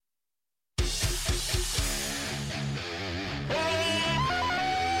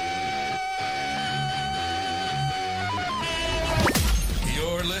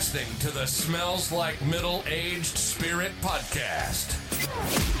listening to the Smells Like Middle-Aged Spirit podcast.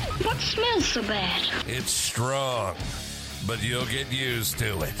 What smells so bad? It's strong, but you'll get used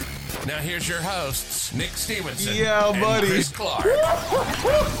to it. Now here's your hosts, Nick Stevenson and buddy. Chris Clark.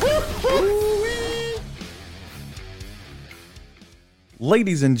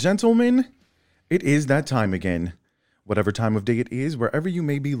 Ladies and gentlemen, it is that time again. Whatever time of day it is, wherever you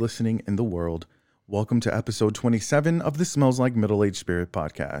may be listening in the world, welcome to episode 27 of the Smells Like Middle-Aged Spirit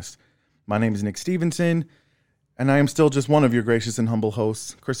podcast. My name is Nick Stevenson, and I am still just one of your gracious and humble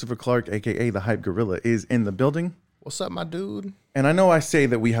hosts. Christopher Clark, a.k.a. the Hype Gorilla, is in the building. What's up, my dude? And I know I say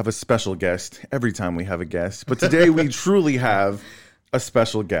that we have a special guest every time we have a guest, but today we truly have a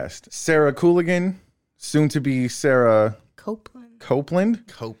special guest. Sarah Cooligan, soon to be Sarah Copeland.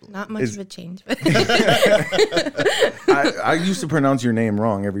 Not much of a change. But I used to pronounce your name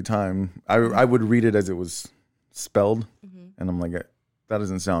wrong every time. I would read it as it was spelled, and I'm like, that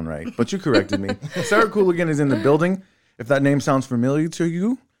doesn't sound right. But you corrected me. Sarah Cooligan is in the building. If that name sounds familiar to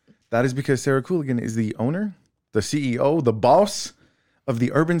you, that is because Sarah Cooligan is the owner, the CEO, the boss of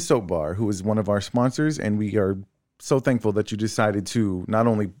the Urban Soap Bar, who is one of our sponsors, and we are so thankful that you decided to not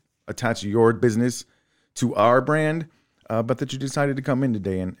only attach your business to our brand, but that you decided to come in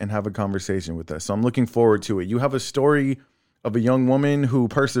today and have a conversation with us. So I'm looking forward to it. You have a story of a young woman who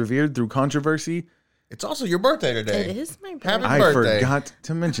persevered through controversy. It's also your birthday today. It is my birthday. Happy I birthday. forgot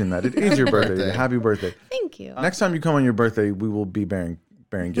to mention that. It is your birthday. Happy birthday. Thank you. Next time you come on your birthday, we will be bearing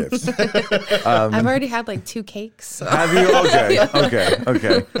gifts. I've already had like 2 cakes. So. Have you?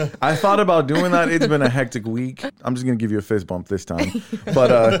 Okay. I thought about doing that. It's been a hectic week. I'm just going to give you a fist bump this time.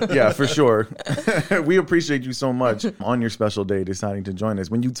 But yeah, for sure. We appreciate you so much on your special day deciding to join us.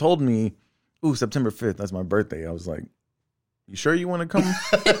 When you told me, September 5th, that's my birthday, I was like, you sure you want to come?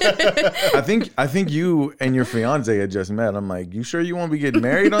 I think you and your fiance had just met. I'm like, you sure you want to be getting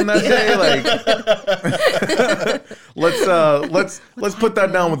married on that day? Like, let's put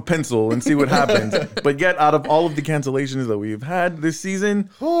that down with pencil and see what happens. But yet, out of all of the cancellations that we've had this season,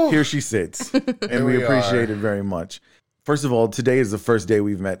 here she sits, and we appreciate it very much. First of all, today is the first day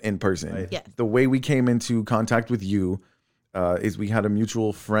we've met in person. Right. Yes. The way we came into contact with you is we had a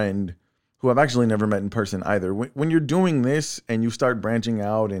mutual friend who I've actually never met in person either. When you're doing this and you start branching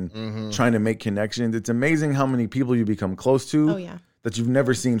out and trying to make connections, it's amazing how many people you become close to that you've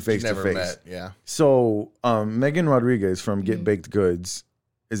never seen face to face. Met, yeah. So Megan Rodriguez from Get Baked Goods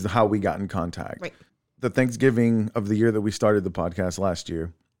is how we got in contact. Right. The Thanksgiving of the year that we started the podcast last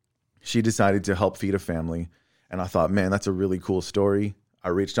year, she decided to help feed a family. And I thought, man, that's a really cool story. I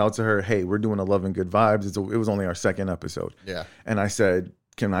reached out to her. Hey, we're doing a Love and Good Vibes. It was only our second episode. Yeah. And I said,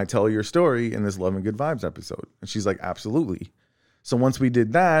 can I tell your story in this Love and Good Vibes episode? And she's like, absolutely. So once we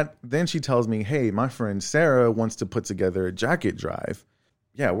did that, then she tells me, hey, my friend Sarah wants to put together a jacket drive.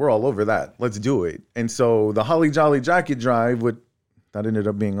 Yeah, we're all over that. Let's do it. And so the Holly Jolly jacket drive that ended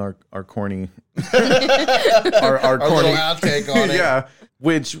up being our corny, our corny little outtake on it. Yeah,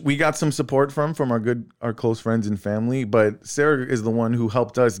 which we got some support from our close friends and family. But Sarah is the one who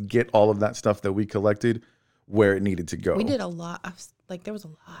helped us get all of that stuff that we collected where it needed to go. We did a lot of, there was a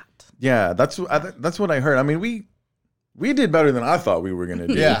lot. Yeah, that's what I heard. I mean, we did better than I thought we were going to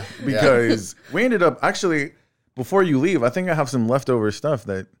do. Yeah. Because we ended up, actually, before you leave, I think I have some leftover stuff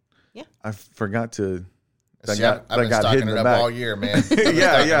that I forgot to, I've been stocking it up all year, man.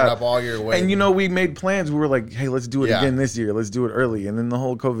 Yeah. Up all year waiting. And, we made plans. We were like, hey, let's do it again this year. Let's do it early. And then the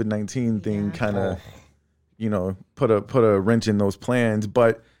whole COVID-19 thing kind of, put a wrench in those plans.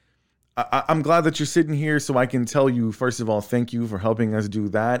 But I'm glad that you're sitting here so I can tell you, first of all, thank you for helping us do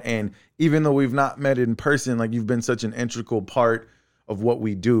that. And even though we've not met in person, like you've been such an integral part of what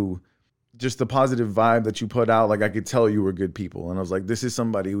we do, just the positive vibe that you put out, like I could tell you were good people. And I was like, this is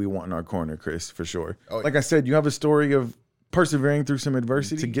somebody we want in our corner, Chris, for sure. Oh, like I said, you have a story of persevering through some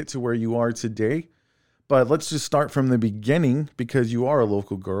adversity to get to where you are today. But let's just start from the beginning because you are a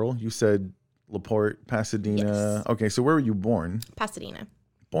local girl. You said LaPorte, Pasadena. Yes. Okay, so where were you born? Pasadena.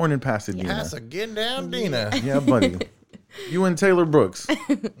 Born in Pasadena. That's a getting down, Dina. Yeah, buddy. You and Taylor Brooks.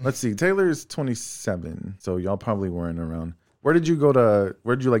 Let's see. Taylor is 27, so y'all probably weren't around. Where did you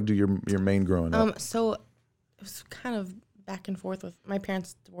do your main growing up? So it was kind of back and forth with my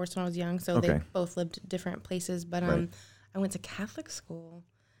parents divorced when I was young, so they both lived different places. But I went to Catholic school.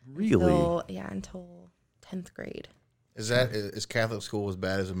 Really? Until 10th grade. Is Catholic school as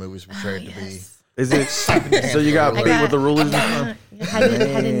bad as the movies portrayed to be? Is it? So you got beat with the rulers and stuff? Had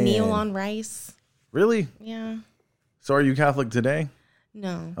to kneel on rice. Really? Yeah. So are you Catholic today?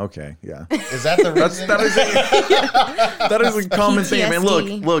 No. Okay, yeah. Is that the reason? That is a common thing. I mean,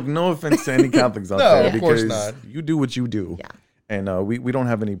 look, no offense to any Catholics out there of course because not. you do what you do. Yeah. and we don't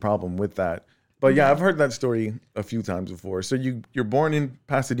have any problem with that. But yeah, I've heard that story a few times before. So you're born in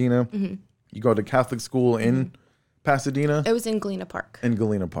Pasadena. Mm-hmm. You go to Catholic school in Pasadena? It was in Galena Park. In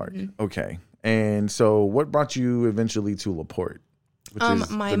Galena Park. Mm-hmm. Okay. And so what brought you eventually to LaPorte, which is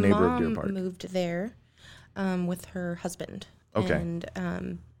the neighbor of Deer Park? My mom moved there with her husband. Okay.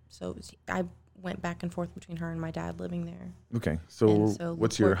 And so I went back and forth between her and my dad living there. Okay. So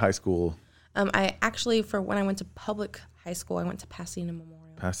what's your high school? I actually, when I went to public high school, I went to Pasadena Memorial.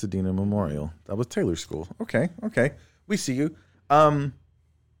 Pasadena Memorial. That was Taylor School. Okay. We see you.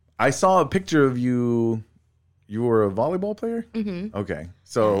 I saw a picture of you. You were a volleyball player? Mm-hmm. Okay.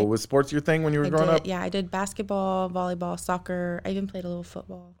 So was sports your thing when you were growing up? Yeah, I did basketball, volleyball, soccer. I even played a little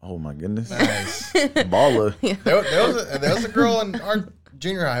football. Oh, my goodness. Nice. Baller. Yeah. There was a girl in our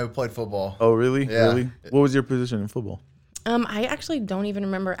junior high who played football. Oh, really? Yeah. Really? What was your position in football? I actually don't even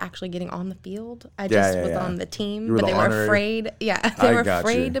remember actually getting on the field. I just was on the team, but they were afraid. Yeah, they were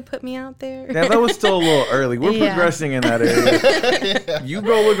afraid to put me out there. Yeah, that was still a little early. We're progressing in that area. You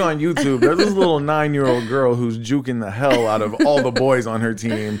go look on YouTube. There's this little 9-year-old girl who's juking the hell out of all the boys on her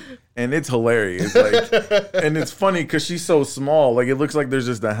team, and it's hilarious. And it's funny because she's so small. Like, it looks like there's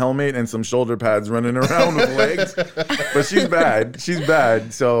just a helmet and some shoulder pads running around with legs. But she's bad. She's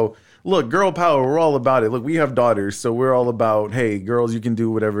bad. So. Look, girl power, we're all about it. Look, we have daughters, so we're all about, hey, girls, you can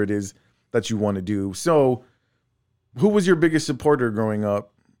do whatever it is that you want to do. So who was your biggest supporter growing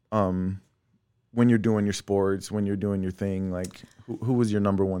up when you're doing your sports, when you're doing your thing? Like, who was your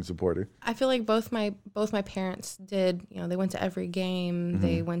number one supporter? I feel like both my parents did. You know, they went to every game. Mm-hmm.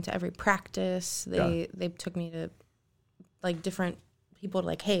 They went to every practice. They took me to, like, different people to,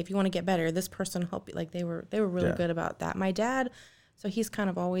 like, hey, if you want to get better, this person help you. Like, they were really good about that. My dad... So he's kind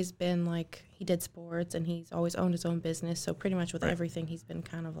of always been like, he did sports and he's always owned his own business. So pretty much with everything, he's been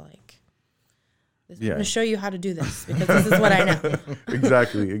kind of like, I'm going to show you how to do this because this is what I know.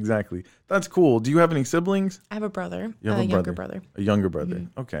 Exactly. That's cool. Do you have any siblings? I have a brother. You have a younger brother. A younger brother.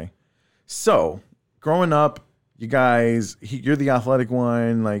 Mm-hmm. Okay. So growing up, you guys, you're the athletic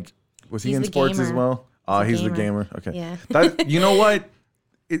one. Like, was he in sports gamer. As well? He's the gamer. Okay. Yeah. You know what?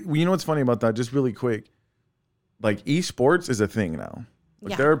 You know what's funny about that? Just really quick. Like, esports is a thing now.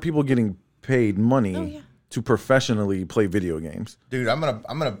 Like, there are people getting paid money to professionally play video games. Dude, I'm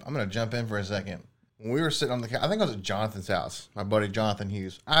gonna jump in for a second. When we were sitting on the couch, I think I was at Jonathan's house. My buddy Jonathan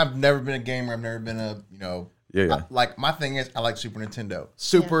Hughes. I've never been a gamer. I've never been a like, my thing is I like Super Nintendo.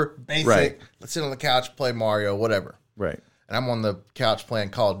 Super basic. Right. Let's sit on the couch, play Mario, whatever. Right. And I'm on the couch playing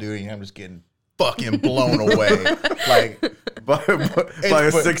Call of Duty, and I'm just getting fucking blown away. Like. By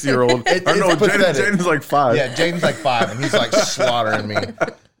a 6-year-old. Jaden's like 5. Yeah, Jaden's like 5, and he's like slaughtering me.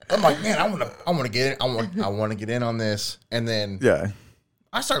 I'm like, man, I want to get in. I want to get in on this. And then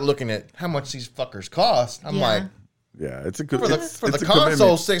I start looking at how much these fuckers cost. I'm like, it's a for the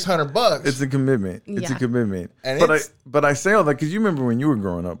console, $600. It's a commitment. It's a commitment. But I say all that because you remember when you were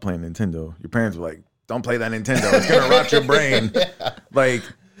growing up playing Nintendo, your parents were like, "Don't play that Nintendo. It's gonna rot your brain." Like.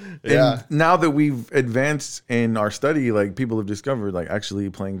 And now that we've advanced in our study, like, people have discovered, like, actually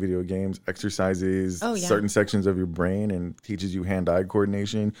playing video games exercises certain sections of your brain and teaches you hand-eye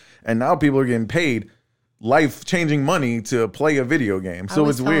coordination. And now people are getting paid life-changing money to play a video game. So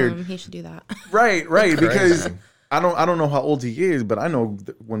it's weird. He should do that. Right. Because I don't know how old he is, but I know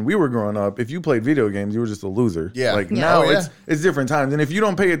when we were growing up, if you played video games, you were just a loser. Yeah. Like, now it's different times. And if you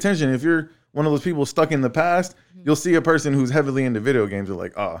don't pay attention, if you're one of those people stuck in the past, you'll see a person who's heavily into video games. They're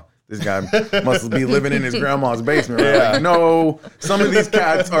like, this guy must be living in his grandma's basement. Right? Like, no, some of these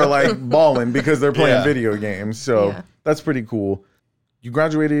cats are like balling because they're playing video games. So that's pretty cool. You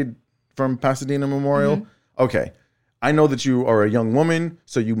graduated from Pasadena Memorial? Mm-hmm. Okay. I know that you are a young woman,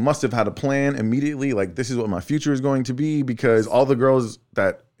 so you must have had a plan immediately. Like, this is what my future is going to be, because all the girls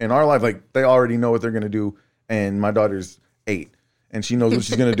that in our life, like, they already know what they're going to do. And my daughter's 8. And she knows what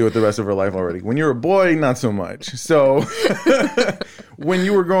she's going to do with the rest of her life already. When you're a boy, not so much. So when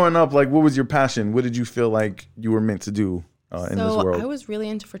you were growing up, like, what was your passion? What did you feel like you were meant to do in this world? So I was really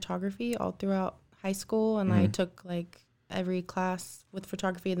into photography all throughout high school. And I took, like, every class with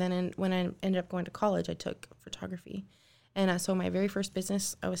photography. And then when I ended up going to college, I took photography. And so my very first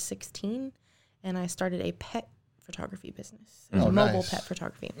business, I was 16. And I started a pet photography business. Mobile pet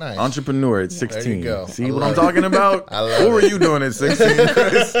photography. Nice. Entrepreneur at 16. There you go. See what I'm talking about? What were you doing at 16,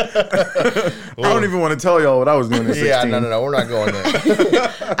 Chris? I don't even want to tell y'all what I was doing at 16. Yeah, no, we're not going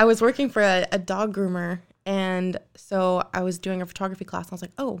there. I was working for a dog groomer, and so I was doing a photography class, and I was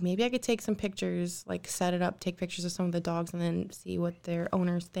like, oh, maybe I could take some pictures, like set it up, take pictures of some of the dogs, and then see what their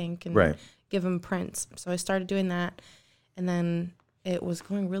owners think and give them prints. So I started doing that, and then it was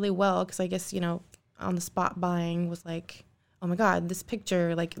going really well because I guess, on the spot buying was like oh my God, this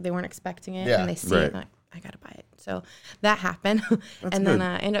picture, like they weren't expecting it, Yeah. and they see it, and I gotta buy it. So that happened, and then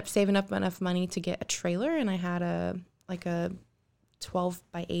I ended up saving up enough money to get a trailer, and I had a 12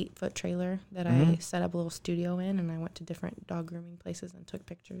 by 8 foot trailer that I set up a little studio in, and I went to different dog grooming places and took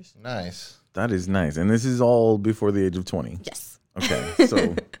pictures. Nice. That is nice. And this is all before the age of 20. Yes. Okay.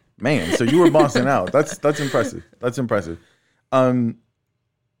 So, man, so you were bossing out. That's impressive. That's impressive.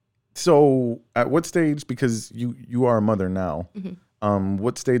 So at what stage, because you are a mother now,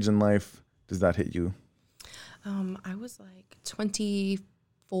 what stage in life does that hit you? I was like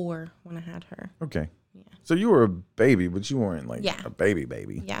 24 when I had her. Okay. Yeah. So you were a baby, but you weren't like a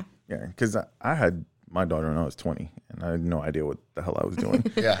baby. Yeah. Yeah. Because I had my daughter when I was 20, and I had no idea what the hell I was doing.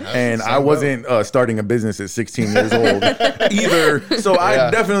 Yeah. And I wasn't starting a business at 16 years old either. So I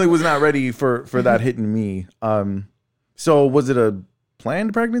definitely was not ready for that hitting me. So was it a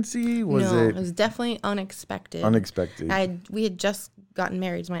planned pregnancy? No, it was definitely unexpected. We had just gotten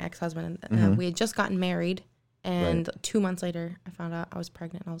married to my ex-husband. And, we had just gotten married, and 2 months later, I found out I was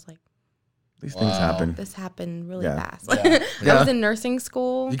pregnant, and I was like, these things happen. This happened really fast. Yeah. I was in nursing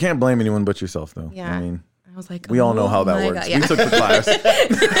school. You can't blame anyone but yourself, though. Yeah. I mean, I was like, we all know how that works. God, yeah. We took the class.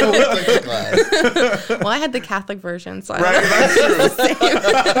 Well, I had the Catholic version, so Right,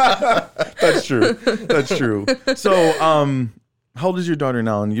 that's true. That's true. So, how old is your daughter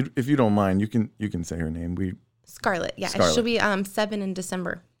now? And if you don't mind, you can say her name. Scarlett. Yeah, Scarlett. she'll be 7 in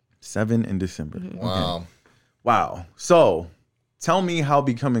December. 7 in December. Wow. Okay. Wow. So, tell me how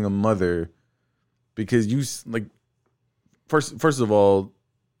becoming a mother, because you like first of all,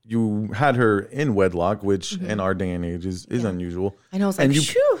 you had her in wedlock, which in our day and age is unusual. I know. I was like,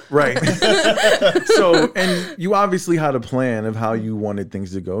 phew. Right. So, and you obviously had a plan of how you wanted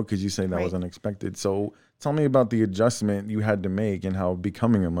things to go, because you say that was unexpected. So tell me about the adjustment you had to make and how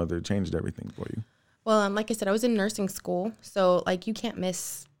becoming a mother changed everything for you. Well, like I said, I was in nursing school, so like you can't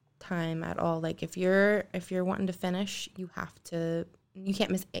miss time at all. Like if you're wanting to finish, you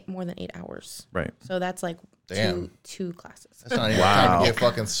can't miss more than 8 hours. Right. So that's like two classes. That's not even time to get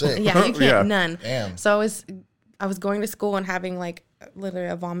fucking sick. Yeah, you can't none. Damn. So I was going to school and having like literally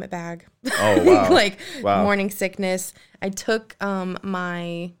a vomit bag. Oh wow. Like morning sickness. I took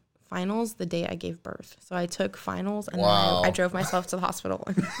my finals the day I gave birth. So I took finals, and then I drove myself to the hospital.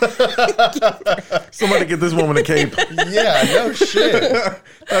 Somebody get this woman a cape. Yeah, no shit.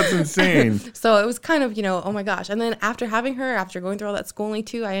 That's insane. So it was kind of, oh my gosh. And then after having her, after going through all that schooling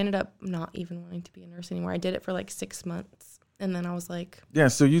too, I ended up not even wanting to be a nurse anymore. I did it for like 6 months. And then I was like, yeah,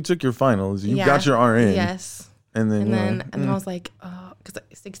 so you took your finals. You got your RN. Yes. And then I was like, oh, because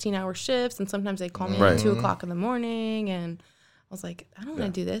 16-hour shifts, and sometimes they call me at 2 o'clock in the morning, and I was like, I don't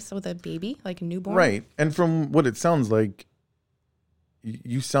want to do this with a baby, like a newborn. Right. And from what it sounds like,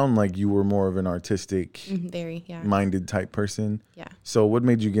 you sound like you were more of an artistic, minded type person. Yeah. So what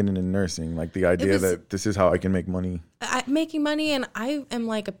made you get into nursing? Like the idea that this is how I can make money? Making money, and I am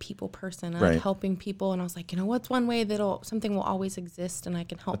like a people person. I like helping people, and I was like, what's one way something will always exist, and I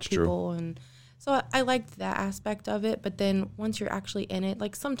can help people. And so I liked that aspect of it. But then once you're actually in it,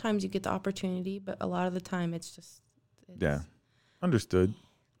 like sometimes you get the opportunity, but a lot of the time it's just. Understood.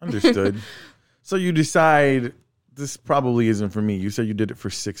 So you decide this probably isn't for me. You said you did it for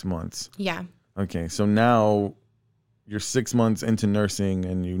 6 months. Yeah. Okay. So now you're 6 months into nursing,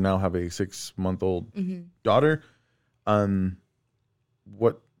 and you now have a 6-month-old daughter. How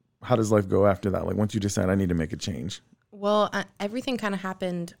does life go after that? Like once you decide I need to make a change? Well, everything kind of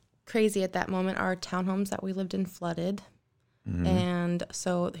happened crazy at that moment. Our townhomes that we lived in flooded. And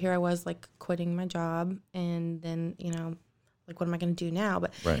so here I was like quitting my job, and then, like, what am I going to do now?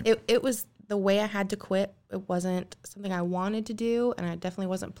 But it was the way I had to quit. It wasn't something I wanted to do, and I definitely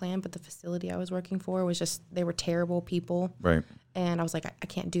wasn't planned, but the facility I was working for was just, they were terrible people. Right. And I was like, I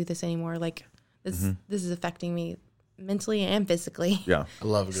can't do this anymore. Like, this is affecting me mentally and physically. Yeah. I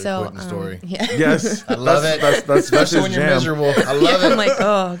love a good quitting story. Yeah. Yes. I love it. Especially when you're miserable. I love it. I'm like,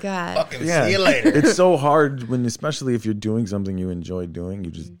 oh, God. Fucking see you later. It's so hard especially if you're doing something you enjoy doing,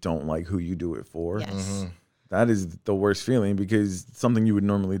 you just don't like who you do it for. Yes. That is the worst feeling, because something you would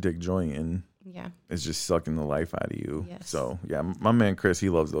normally take joy in is just sucking the life out of you. Yes. So, yeah, my man Chris, he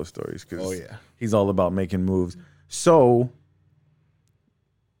loves those stories because he's all about making moves. So,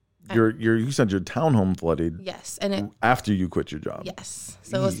 you said your townhome flooded. Yes. And after you quit your job. Yes.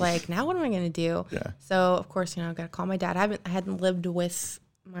 So it was like, now what am I going to do? Yeah. So, of course, I got to call my dad. I hadn't lived with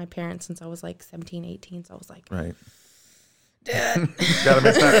my parents since I was like 17, 18. So I was like, right. Dad. gotta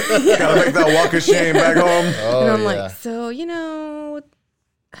make that walk of shame back home. And I'm like, so,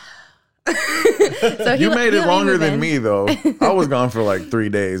 So you made it longer than me, though. I was gone for like 3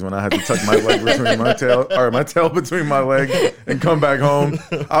 days when I had to tuck my leg between my tail between my leg and come back home.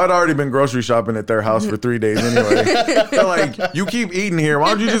 I had already been grocery shopping at their house for 3 days anyway. They're like, you keep eating here. Why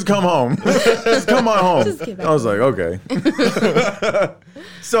don't you just come home? Just come on home. I was like, okay.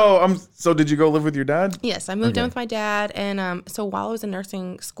 So did you go live with your dad? Yes, I moved in with my dad. And so while I was in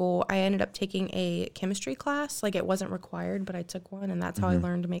nursing school, I ended up taking a chemistry class. Like, it wasn't required, but I took one. And that's how I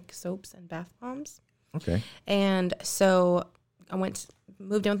learned to make soaps and bath bombs. Okay. And so I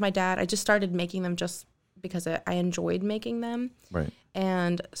moved in with my dad. I just started making them just because I enjoyed making them. Right.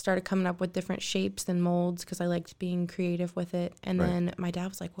 And started coming up with different shapes and molds because I liked being creative with it. And then my dad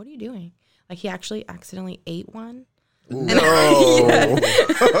was like, what are you doing? Like, he actually accidentally ate one. No.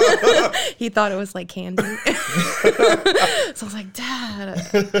 He thought it was like candy. So I was like, Dad.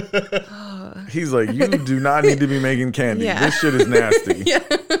 He's like, you do not need to be making candy. Yeah. This shit is nasty. Yeah.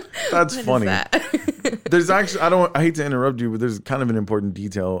 That's funny. There's actually, I hate to interrupt you, but there's kind of an important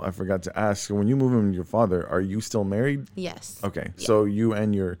detail I forgot to ask. So when you move in with your father, are you still married? Yes. Okay. Yeah. So you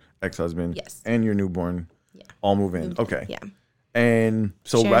and your ex-husband and your newborn all move in. Okay. Yeah. And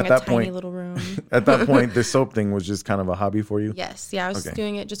so sharing at that tiny point, little room. At that point, the soap thing was just kind of a hobby for you? Yes. Yeah, I was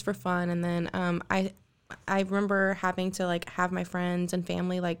doing it just for fun. And then I remember having to like have my friends and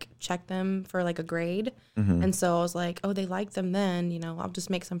family like check them for like a grade. Mm-hmm. And so I was like, oh, they like them then, I'll just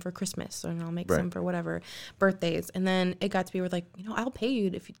make some for Christmas, or I'll make some for whatever birthdays. And then it got to be where like, I'll pay you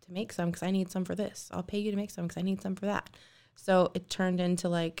to make some because I need some for this. I'll pay you to make some because I need some for that. So it turned into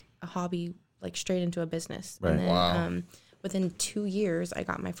like a hobby, like straight into a business. Right. And then, Wow. Within 2 years, I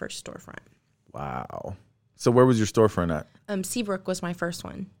got my first storefront. Wow. So where was your storefront at? Seabrook was my first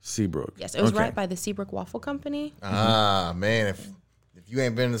one. Seabrook. Yes, it was right by the Seabrook Waffle Company. Ah, man, if you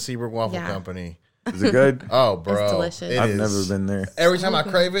ain't been to the Seabrook Waffle Company. Is it good? Oh, bro. It's delicious. I've never been there. Every time I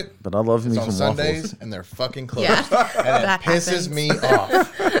crave it, but I love me some Sundays waffles. And they're fucking closed. Yeah. And it pisses me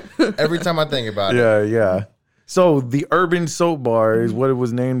off every time I think about it. Yeah. So the Urban Soap Bar is what it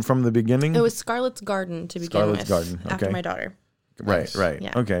was named from the beginning? It was Scarlett's Garden to begin with. Scarlett's Garden, okay. After my daughter. Right.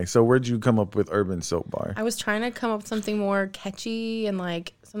 Yeah. Okay, so where'd you come up with Urban Soap Bar? I was trying to come up with something more catchy and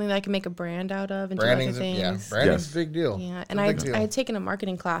like something that I could make a brand out of and Branding's do other things. Branding's a big deal. Yeah, and I had taken a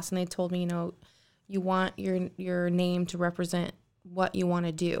marketing class and they told me, you want your name to represent what you want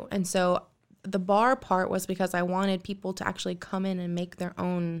to do. And so the bar part was because I wanted people to actually come in and make their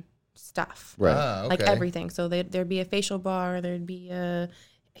own stuff. Right. Okay. Like everything. So there'd be a facial bar, there'd be a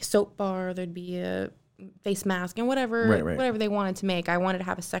soap bar, there'd be a face mask, and whatever they wanted to make. I wanted to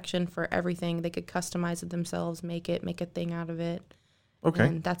have a section for everything. They could customize it themselves, make a thing out of it. Okay.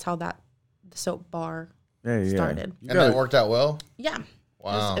 And that's how the soap bar started. And that worked out well? Yeah.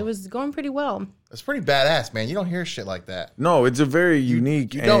 Wow. It was going pretty well. That's pretty badass, man. You don't hear shit like that. No, it's a very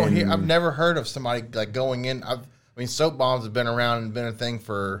unique. You don't hear. I've never heard of somebody like going in. I mean, soap bombs have been around and been a thing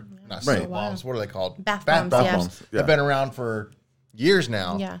for not soap bombs. What are they called? Bath bombs. Yeah. They've been around for years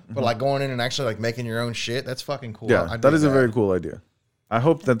now. Yeah. But like going in and actually like making your own shit, that's fucking cool. Yeah, that is a very cool idea. I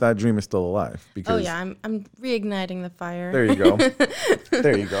hope that dream is still alive. Because oh yeah, I'm reigniting the fire. There you go.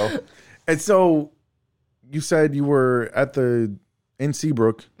 There you go. And so you said you were in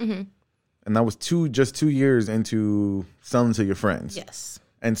Seabrook, and that was just 2 years into selling to your friends. Yes.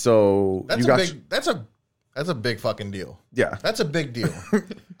 And so that's a big fucking deal. Yeah. That's a big deal.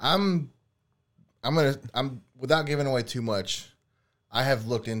 I'm without giving away too much, I have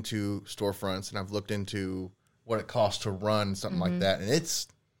looked into storefronts and I've looked into what it costs to run something like that, and it's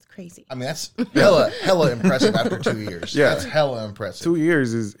crazy. I mean, that's hella impressive after 2 years. Yeah. That's hella impressive. 2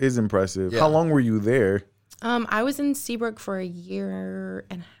 years is impressive. Yeah. How long were you there? I was in Seabrook for a year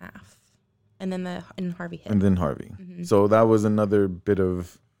and a half, and then Harvey hit. And then Harvey. Mm-hmm. So that was another bit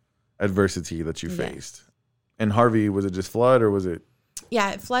of adversity that you faced. And Harvey, was it just flood or was it?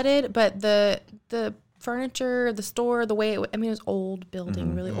 Yeah, it flooded, but the furniture, the store, the way it was old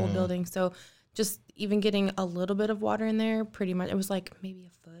building, really old building. So just even getting a little bit of water in there, pretty much, it was like maybe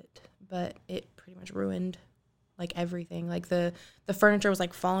a foot, but it pretty much ruined like everything. Like the furniture was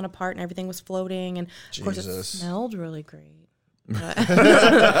like falling apart and everything was floating, and of course it smelled really great.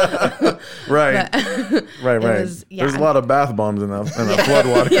 Right. Was, there's a lot of bath bombs in that flood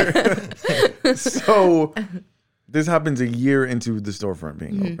water. So this happens a year into the storefront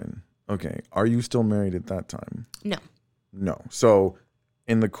being open. Okay. Are you still married at that time? No. So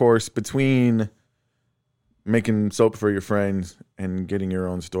in the course between making soap for your friends and getting your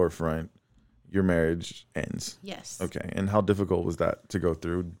own storefront, your marriage ends. Yes. Okay. And how difficult was that to go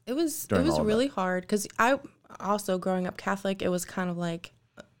through? It was really hard because I also, growing up Catholic, it was kind of like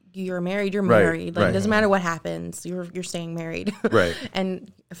you're married, you're married. Like, it doesn't matter what happens. You're staying married. Right.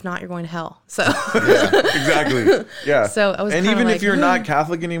 And if not, you're going to hell. So exactly. Yeah. So I was, and even if you're not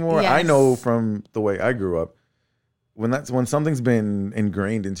Catholic anymore, yes. I know from the way I grew up, when something's been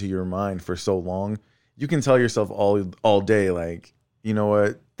ingrained into your mind for so long, you can tell yourself all day, like, you know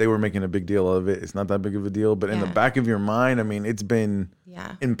what, they were making a big deal of it. It's not that big of a deal. But in the back of your mind, I mean, it's been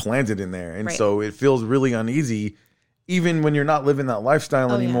implanted in there. And so it feels really uneasy. Even when you're not living that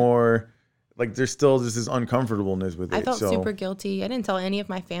lifestyle anymore, like there's still just this uncomfortableness with it. I felt super guilty. I didn't tell any of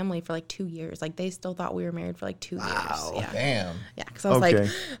my family for like 2 years. Like they still thought we were married for like 2 years. Yeah. Damn. Yeah, because I was like,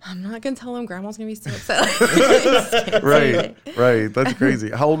 I'm not gonna tell them. Grandma's gonna be so upset. Right. That's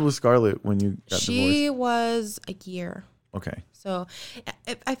crazy. How old was Scarlett when you got divorced? She was a year. Okay. So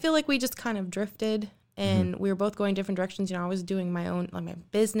I feel like we just kind of drifted. And we were both going different directions. You know, I was doing my own, like my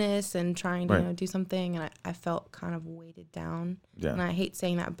business and trying to do something. And I felt kind of weighted down. Yeah. And I hate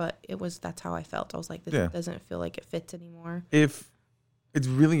saying that, but that's how I felt. I was like, this doesn't feel like it fits anymore. If it's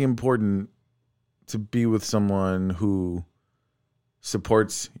really important to be with someone who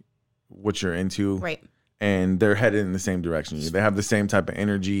supports what you're into. Right. And they're headed in the same direction. They have the same type of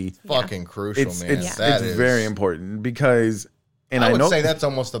energy. Fucking crucial, man. It's very important because, and I would say that's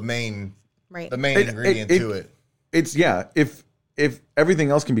almost the main ingredient to it. It's if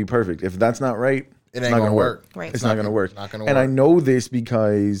everything else can be perfect, if that's not right, it's not gonna work. Right. It's not gonna work. And I know this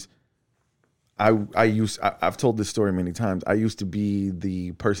because I've told this story many times. I used to be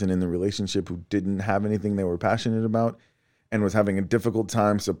the person in the relationship who didn't have anything they were passionate about and was having a difficult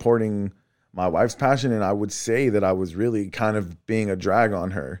time supporting my wife's passion. And I would say that I was really kind of being a drag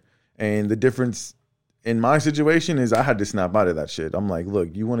on her. And the difference in my situation is I had to snap out of that shit. I'm like,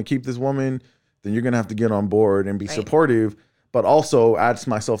 look, you want to keep this woman, then you're going to have to get on board and be supportive, but also ask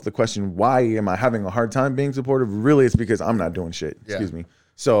myself the question, why am I having a hard time being supportive? Really, it's because I'm not doing shit. Excuse me.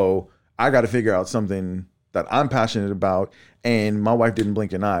 So I got to figure out something that I'm passionate about. And my wife didn't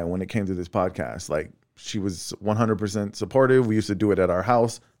blink an eye when it came to this podcast. Like, she was 100% supportive. We used to do it at our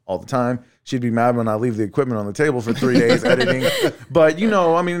house all the time. She'd be mad when I leave the equipment on the table for 3 days editing. But, you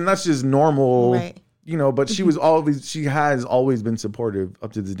know, I mean, that's just normal. Right. You know, but she has always been supportive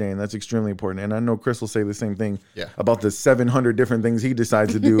up to this day, and that's extremely important. And I know Chris will say the same thing about the 700 different things he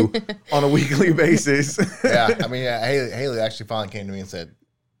decides to do on a weekly basis. Yeah, I mean, Haley actually finally came to me and said,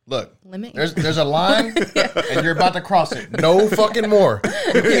 look, there's a line, and you're about to cross it. No fucking more.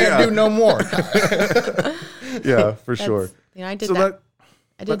 You can't do no more. Yeah, for sure. You know, I did that.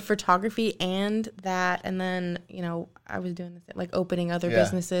 I did photography and that, and then, you know, I was doing this, like opening other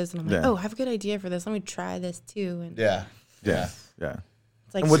businesses, and I'm like, oh, I have a good idea for this. Let me try this too. And yeah.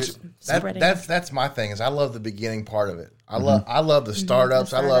 It's like that's my thing is I love the beginning part of it. I love the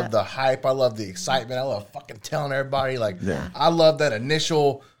startups. I love the hype. I love the excitement. I love fucking telling everybody. Like, I love that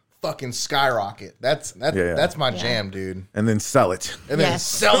initial fucking skyrocket. That's my jam, dude. And then sell it. And then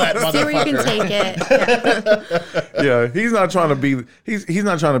sell that motherfucker. See where you can take it. Yeah, he's not trying to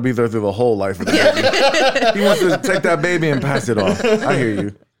be there through the whole life of the baby. He wants to take that baby and pass it off. I hear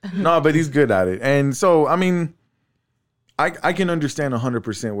you. No, but he's good at it. And so, I mean, I can understand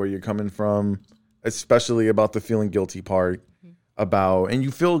 100% where you're coming from, especially about the feeling guilty part and you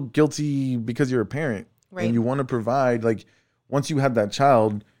feel guilty because you're a parent and you want to provide. Like, once you had that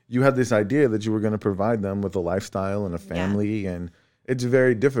child, you had this idea that you were going to provide them with a lifestyle and a family, and it's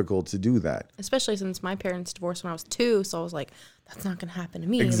very difficult to do that. Especially since my parents divorced when I was 2, so I was like, that's not going to happen to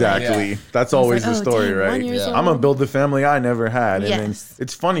me. Exactly. That's always the story, right? I'm going to build the family I never had. And then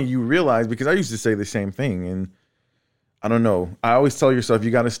it's funny, you realize, because I used to say the same thing, and I don't know. I always tell yourself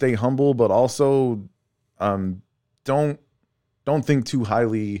you got to stay humble, but also don't think too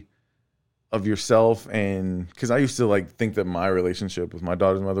highly of yourself. And because I used to like think that my relationship with my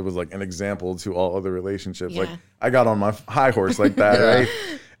daughter's mother was like an example to all other relationships. Like, I got on my high horse like that, right?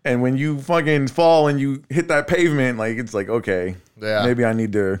 And when you fucking fall and you hit that pavement, like, it's like, okay, maybe I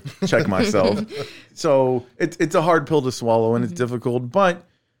need to check myself. So it's a hard pill to swallow, and it's difficult, but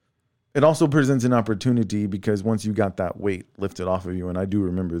it also presents an opportunity, because once you got that weight lifted off of you, and I do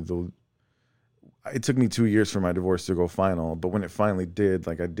remember it took me 2 years for my divorce to go final, but when it finally did,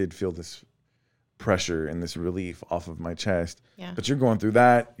 like, I did feel this pressure and this relief off of my chest. Yeah. But you're going through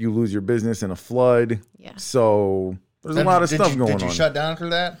that. You lose your business in a flood. Yeah. So there's a lot of stuff going on. Did you shut down for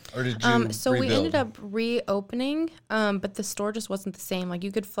that, or did you So rebuild? We ended up reopening, but the store just wasn't the same. Like,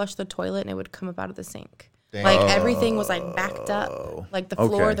 you could flush the toilet and it would come up out of the sink. Damn. Like, everything was like backed up. Like, the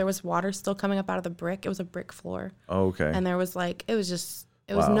floor, there was water still coming up out of the brick. It was a brick floor. Okay. And there was like, it was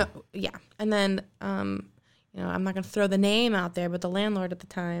no. And then, I'm not going to throw the name out there, but the landlord at the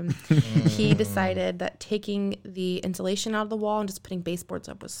time, he decided that taking the insulation out of the wall and just putting baseboards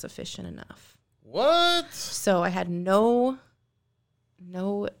up was sufficient enough. What? So I had no,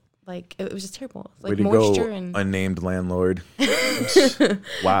 like, it was just terrible. Like way to moisture go, and unnamed landlord.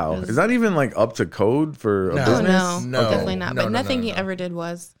 Wow. Is that even like up to code for a business? No, definitely not. But nothing he ever did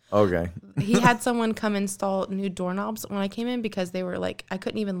was. Okay. He had someone come install new doorknobs when I came in because they were like, I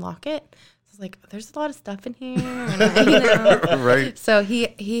couldn't even lock it. I was like, there's a lot of stuff in here. And Right. So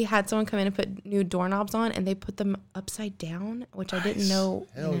he had someone come in and put new doorknobs on, and they put them upside down, which I didn't know.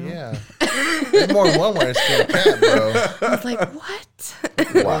 Hell yeah. There's more than one way to skin a cat, bro. I was like, what?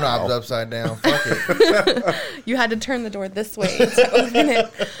 Doorknobs upside down. Fuck it. You had to turn the door this way to open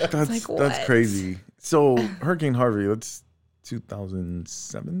it. That's crazy. So Hurricane Harvey, that's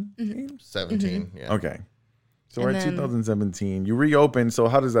 2007? 17, yeah. Okay. So we're in 2017. You reopened. So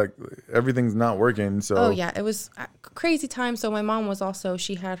how does that? Everything's not working. So oh yeah, it was a crazy time. So my mom was also,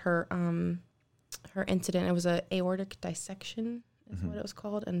 she had her incident. It was a aortic dissection, is what it was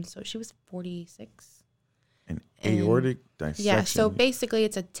called, and so she was 46. An aortic dissection. Yeah. So basically,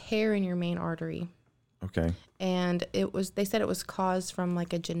 it's a tear in your main artery. Okay. And they said it was caused from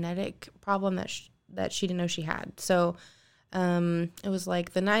like a genetic problem that she didn't know she had. So. It was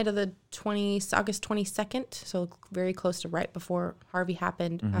like the night of the August 22nd, so very close to right before Harvey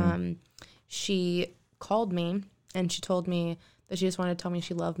happened. She called me and she told me that she just wanted to tell me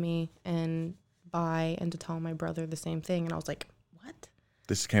she loved me and bye, and to tell my brother the same thing. And I was like, what?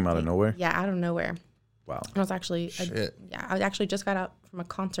 This came out of nowhere? Yeah, out of nowhere. Wow. And I was actually, I actually just got out from a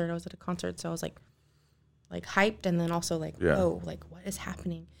concert. I was at a concert, so I was like hyped, and then also like, whoa, like what is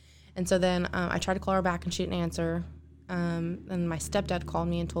happening? And so then I tried to call her back and she didn't answer. And my stepdad called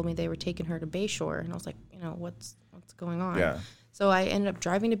me and told me they were taking her to Bayshore, and I was like, what's going on? Yeah. So I ended up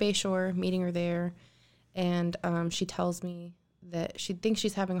driving to Bayshore, meeting her there, and she tells me that she thinks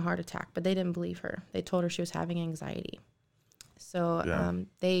she's having a heart attack, but they didn't believe her. They told her she was having anxiety. So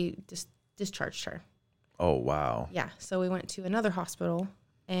they just discharged her. Oh wow. Yeah. So we went to another hospital,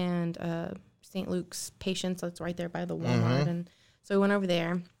 and St. Luke's Patients, that's right there by the Walmart, and so we went over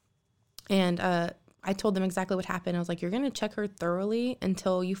there, and I told them exactly what happened. I was like, you're going to check her thoroughly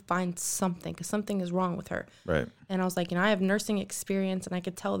until you find something, because something is wrong with her. Right. And I was like, I have nursing experience, and I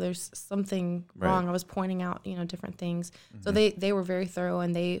could tell there's something wrong. I was pointing out, different things. So they were very thorough,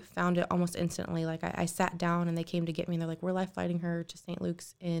 and they found it almost instantly. Like I sat down, and they came to get me, and they're like, we're life flighting her to St.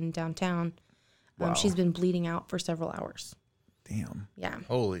 Luke's in downtown. Wow. She's been bleeding out for several hours. Damn. Yeah.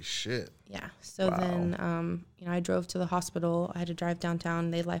 Holy shit. Yeah. So then, I drove to the hospital. I had to drive downtown.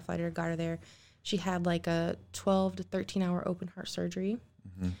 They life flighted her, got her there. She had like a 12 to 13 hour open heart surgery,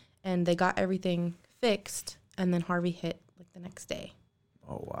 and they got everything fixed, and then Harvey hit like the next day.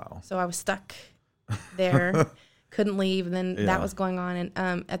 Oh, wow. So I was stuck there, couldn't leave, and then that was going on.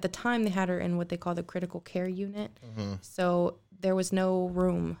 And at the time, they had her in what they call the critical care unit. So there was no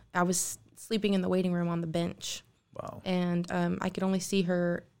room. I was sleeping in the waiting room on the bench. Wow. And I could only see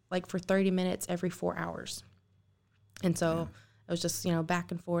her like for 30 minutes every 4 hours. And so... It was just,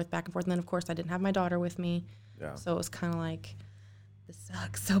 back and forth. And then, of course, I didn't have my daughter with me. Yeah. So it was kind of like, this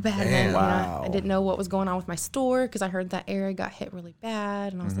sucks so bad. And then, I didn't know what was going on with my store, because I heard that area got hit really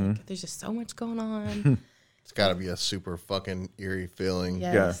bad. And I was like, there's just so much going on. It's got to be a super fucking eerie feeling.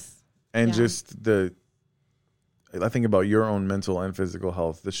 Yes. Yeah. And just I think about your own mental and physical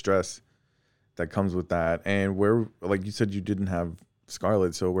health, the stress that comes with that. And where, like you said, you didn't have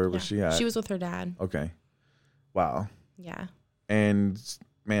Scarlett. So where was she at? She was with her dad. Okay. Wow. Yeah. And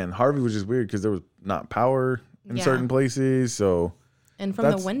man, Harvey was just weird because there was not power in certain places. So, and from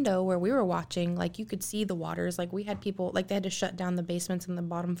the window where we were watching, like you could see the waters. Like we had people, like they had to shut down the basements and the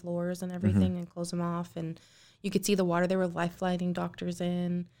bottom floors and everything and close them off. And you could see the water. There were life flighting doctors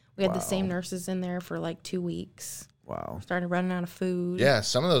in. We had the same nurses in there for like 2 weeks. Wow. Started running out of food. Yeah,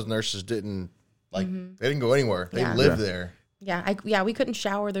 some of those nurses didn't they didn't go anywhere. They lived there. Yeah, we couldn't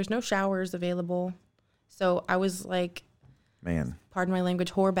shower. There's no showers available. So I was like, man, pardon my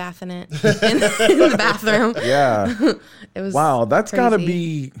language, whore bathing it in the bathroom. Yeah. It was wow. That's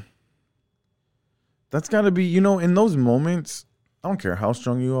crazy. gotta be, in those moments, I don't care how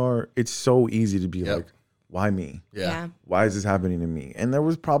strong you are. It's so easy to be like, why me? Yeah. Why is this happening to me? And there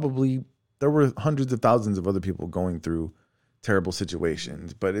were hundreds of thousands of other people going through terrible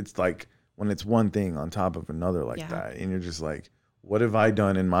situations, but it's like when it's one thing on top of another like that, and you're just like, what have I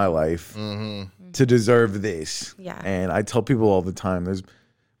done in my life to deserve this? Yeah. And I tell people all the time, there's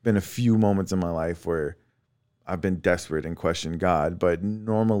been a few moments in my life where I've been desperate and questioned God. But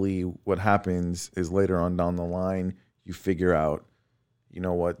normally what happens is later on down the line, you figure out, you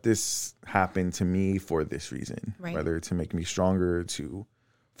know what, this happened to me for this reason, Right. whether to make me stronger,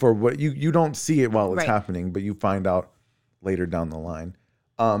 for what you don't see it while it's Right. happening, but you find out later down the line.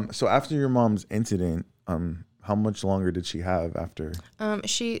 So after your mom's incident, how much longer did she have after?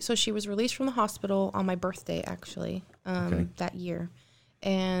 She was released from the hospital on my birthday, actually, that year.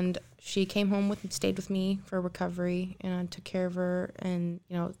 And she came home stayed with me for recovery, and I took care of her, and,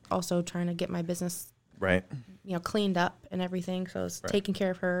 you know, also trying to get my business, Right. you know, cleaned up and everything. So I was taking care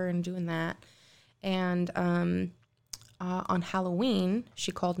of her and doing that. And on Halloween,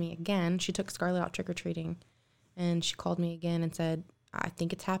 she called me again. She took Scarlett out trick-or-treating, and she called me again and said, I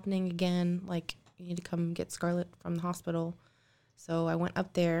think it's happening again. Like, you need to come get Scarlett from the hospital. So I went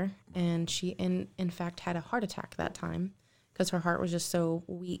up there, and she, in fact, had a heart attack that time because her heart was just so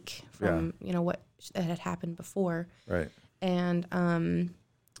weak from, you know, what had happened before. Right. And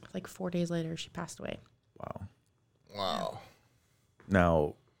like 4 days later, she passed away. Wow.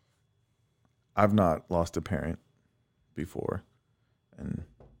 Now, I've not lost a parent before, and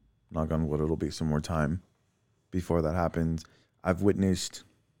knock on wood, it'll be some more time before that happens. I've witnessed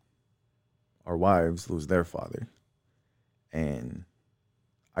our wives lose their father, and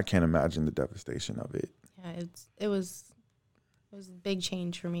I can't imagine the devastation of it. Yeah, it was a big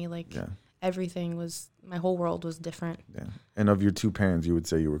change for me. Like, Yeah. everything was, my whole world was different. Yeah. And of your two parents, you would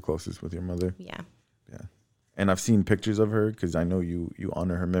say you were closest with your mother? Yeah. Yeah. And I've seen pictures of her because I know you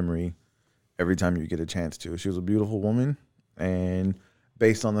honor her memory every time you get a chance to. She was a beautiful woman, and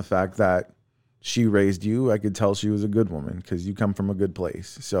based on the fact that she raised you, I could tell she was a good woman because you come from a good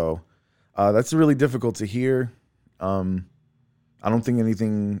place. So that's really difficult to hear. I don't think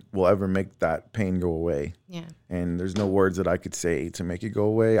anything will ever make that pain go away. Yeah. And there's no words that I could say to make it go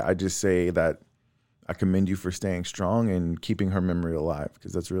away. I just say that I commend you for staying strong and keeping her memory alive,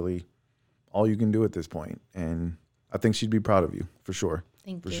 because that's really all you can do at this point. And I think she'd be proud of you, for sure.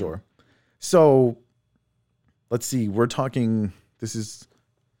 Thank for you. sure. So let's see. We're talking, this is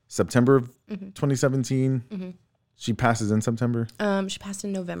September of 2017. Mm-hmm. She passes in September? She passed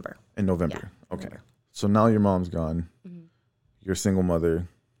in November. In November. Yeah, Okay. November. So now your mom's gone. Mm-hmm. You're a single mother.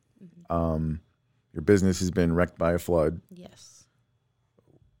 Mm-hmm. Your business has been wrecked by a flood. Yes.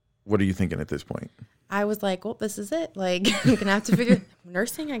 What are you thinking at this point? I was like, well, this is it. Like, I'm going to have to figure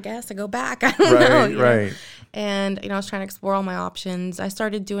nursing, I guess. I go back. I don't know. You know? Right. And, you know, I was trying to explore all my options. I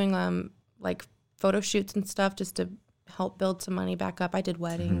started doing, like, photo shoots and stuff just to help build some money back up. I did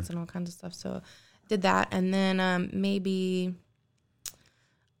weddings and all kinds of stuff. So did that. And then maybe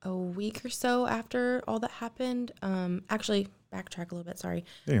a week or so after all that happened, actually, backtrack a little bit, sorry.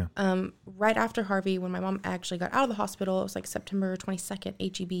 Yeah. Right after Harvey, when my mom actually got out of the hospital, it was like September 22nd,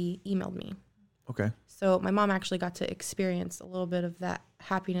 HEB emailed me. Okay. So my mom actually got to experience a little bit of that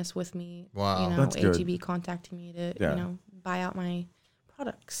happiness with me. Wow. You know, That's good. HEB contacting me to, Yeah. you know, buy out my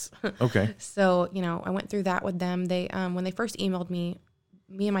products. Okay. So, you know, I went through that with them. They, when they first emailed me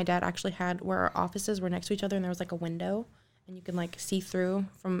and my dad actually had where our offices were next to each other, and there was like a window, and you can like see through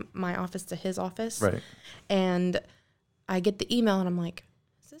from my office to his office. Right. And I get the email, and I'm like,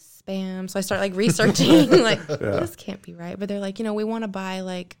 is this spam? So I start like researching, like, this can't be right. But they're like, you know, we want to buy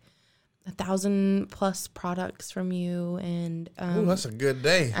like 1,000+ products from you, and Ooh, that's a good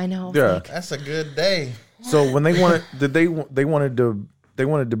day. I know. Yeah. Like, That's a good day. So when they wanted, they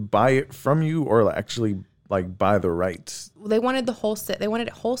wanted to buy it from you, or actually like buy the rights? they wanted the wholesale. They wanted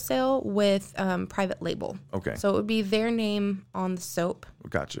it wholesale with private label. Okay. So it would be their name on the soap,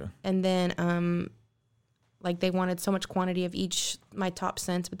 Gotcha. and then like they wanted so much quantity of each my top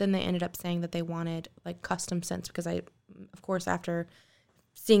scents, but then they ended up saying that they wanted like custom scents, because I, of course, after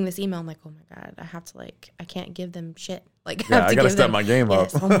seeing this email, I'm like, oh my God, I have to like, I can't give them shit. Like, Yeah, I gotta give step them- my game up.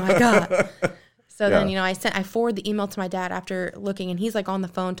 Yes, oh my God. So then, Yeah. you know, I forward the email to my dad after looking, and he's like on the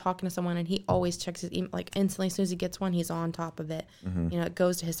phone talking to someone, and he always checks his email, like instantly as soon as he gets one, he's on top of it. Mm-hmm. You know, it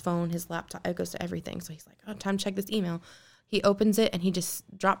goes to his phone, his laptop, it goes to everything. So he's like, oh, time to check this email. He opens it, and he just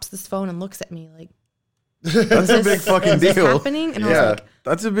drops this phone and looks at me like, That's a big fucking is this deal. happening? And I was Yeah, like,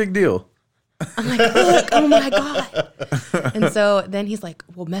 that's a big deal. I'm like, look, oh my God. And so then he's like,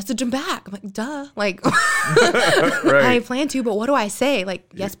 well, message him back. I'm like, duh. Like, I plan to, but what do I say?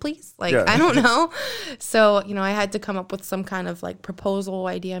 Like, yes, please? Like, Yeah. I don't know. So, you know, I had to come up with some kind of like proposal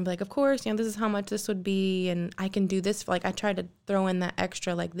idea and be like, of course, you know, this is how much this would be. And I can do this. Like, I tried to throw in that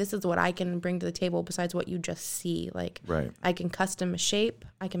extra, like, this is what I can bring to the table besides what you just see. Like, Right. I can custom a shape.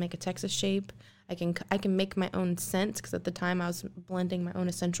 I can make a Texas shape. I can make my own scents, because at the time I was blending my own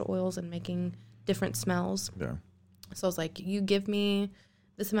essential oils and making different smells. Yeah. So I was like, you give me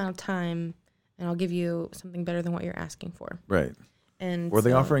this amount of time, and I'll give you something better than what you're asking for. Right. And Were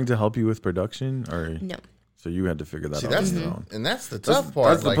they so- offering to help you with production, or? No. So you had to figure that out on your own. And that's the tough part.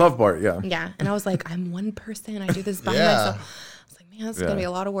 That's the tough part, yeah. Yeah. And I was like, I'm one person. I do this by myself. I was like, man, this is going to be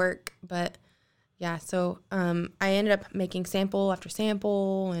a lot of work. But yeah, so I ended up making sample after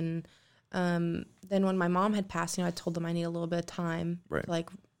sample. And then when my mom had passed, I told them I need a little bit of time to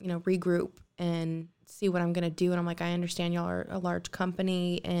regroup and see what I'm going to do. And I'm like, I understand y'all are a large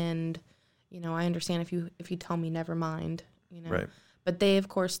company. And, I understand if you tell me never mind, Right. But they, of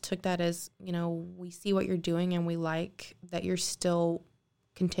course, took that as, we see what you're doing and we like that you're still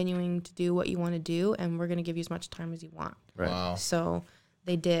continuing to do what you want to do, and we're going to give you as much time as you want. Right. Wow. So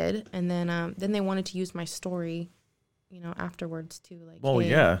they did. And then they wanted to use my story, afterwards too. Like, well,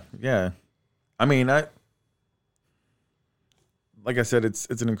 hey. Yeah. I mean, like I said, it's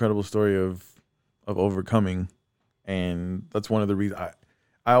an incredible story of overcoming. And that's one of the reasons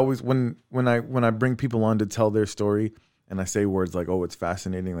I always, when I bring people on to tell their story, and I say words like, "Oh, it's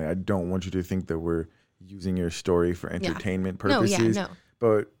fascinating." Like, I don't want you to think that we're using your story for entertainment purposes. No.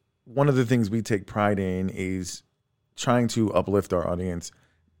 But one of the things we take pride in is trying to uplift our audience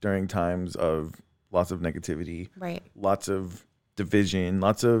during times of lots of negativity, right? Lots of division,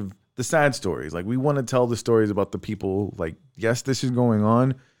 lots of the sad stories. Like, we want to tell the stories about the people. Like, yes, this is going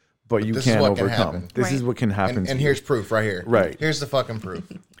on, but you can't overcome. This is what can happen. And here's proof right here. Right. Here's the fucking proof.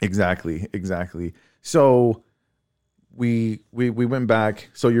 Exactly. So we went back.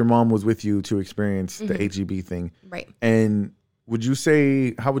 So your mom was with you to experience the HEB thing. Right. And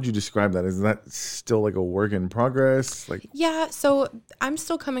how would you describe that? Is that still like a work in progress? Like, yeah. So I'm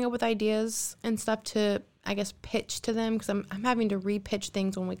still coming up with ideas and stuff to, I guess, pitch to them, because I'm having to re-pitch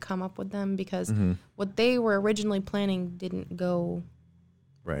things when we come up with them, because what they were originally planning didn't go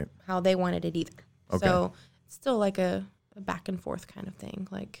right how they wanted it either. Okay. So it's still like a back and forth kind of thing.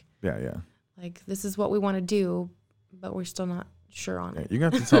 Like, yeah. Like, this is what we want to do, but we're still not sure on it. You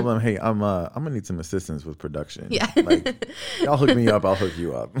got to tell them, hey, I'm gonna need some assistance with production. Yeah. Like, y'all hook me up, I'll hook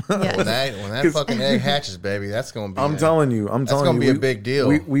you up. Yeah. when that fucking egg hatches, baby, that's gonna be. I'm telling you, that's gonna be a big deal.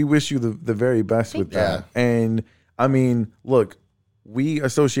 We wish you the very best with that. And I mean, look, we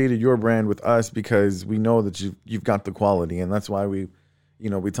associated your brand with us because we know that you've got the quality, and that's why we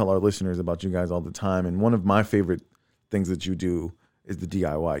tell our listeners about you guys all the time. And one of my favorite things that you do is the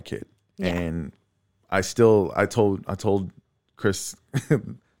DIY kit. Yeah. And I told Chris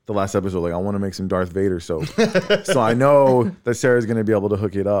the last episode, like, I want to make some Darth Vader soap. So I know that Sarah's going to be able to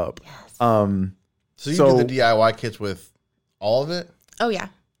hook it up. Yes. So you do the DIY kits with all of it? Oh, yeah.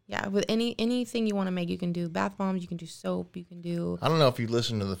 Yeah, with anything you want to make, you can do bath bombs, you can do soap, you can do... I don't know if you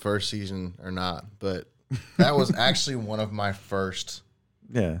listened to the first season or not, but that was actually one of my first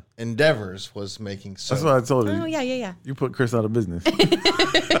endeavors, was making soap. That's what I told you. Oh, yeah. You put Chris out of business.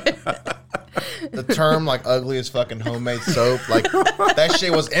 The term, like, ugly as fucking homemade soap, like, that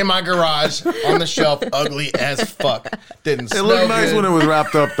shit was in my garage on the shelf, ugly as fuck. Didn't smell good. It looked nice when it was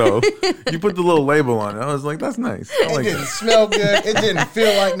wrapped up, though. You put the little label on it. I was like, that's nice. It didn't smell good. It didn't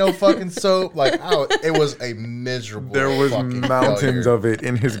feel like no fucking soap. Like, it was a miserable There was mountains of it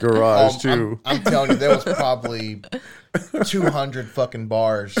in his garage, too. I'm telling you, there was probably 200 fucking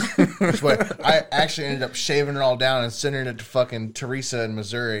bars. I actually ended up shaving it all down and sending it to fucking Teresa in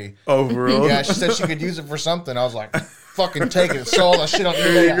Missouri. Oh, for real? Yeah, she said she could use it for something. I was like, fucking take it. Sew all that shit on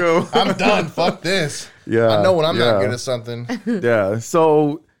there. You go. I'm done. Fuck this. Yeah. I know when I'm not good at something. Yeah.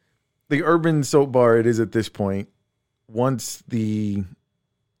 So the Urban Soap Bar, it is at this point. Once the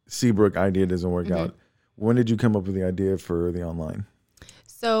Seabrook idea doesn't work out, when did you come up with the idea for the online?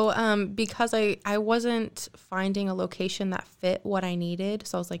 So because I wasn't finding a location that fit what I needed,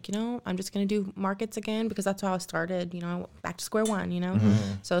 so I was like, I'm just going to do markets again, because that's how I started, back to square one,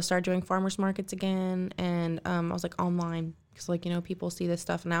 So I started doing farmers markets again, and I was like, online, because, like, people see this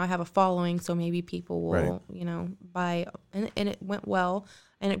stuff. Now I have a following, so maybe people will, buy, and it went well.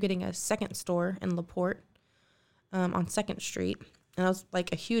 I ended up getting a second store in LaPorte on 2nd Street. And that was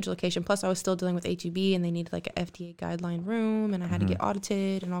like a huge location. Plus, I was still dealing with HEB, and they needed like an FDA guideline room, and I had to get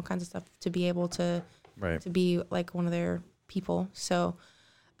audited and all kinds of stuff to be able to be like one of their people. So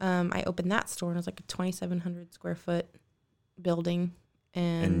I opened that store, and it was like a 2,700 square foot building.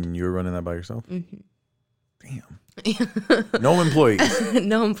 And you were running that by yourself? Damn. No employees.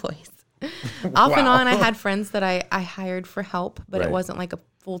 No employees. Off and on, I had friends that I hired for help, but it wasn't like a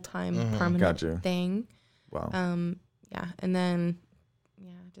full-time permanent thing. Wow. Yeah, and then,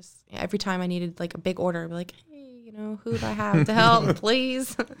 just every time I needed like a big order, I'd be like, hey, who do I have to help,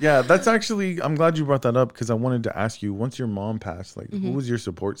 please? Yeah, that's actually, I'm glad you brought that up, because I wanted to ask you, once your mom passed, like, who was your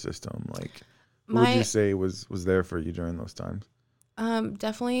support system? Like, who would you say was there for you during those times?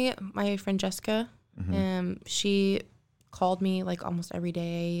 Definitely my friend Jessica. She called me like almost every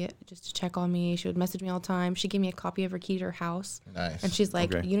day just to check on me. She would message me all the time. She gave me a copy of her key to her house. Nice. And she's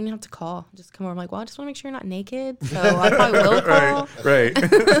like, you don't even have to call. Just come over. I'm like, well, I just want to make sure you're not naked. So I probably will call. Right.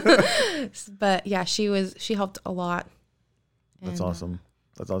 But yeah, she helped a lot. That's awesome.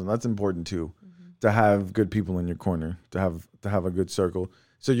 That's important too, to have good people in your corner, to have a good circle.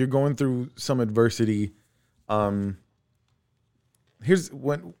 So you're going through some adversity. Here's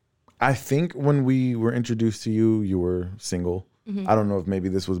when I think when we were introduced to you, you were single. I don't know if maybe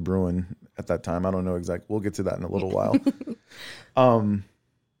this was brewing at that time. I don't know exactly. We'll get to that in a little while.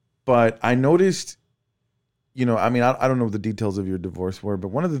 But I noticed, I mean, I don't know what the details of your divorce were, but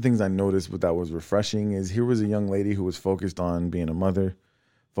one of the things I noticed that was refreshing is here was a young lady who was focused on being a mother,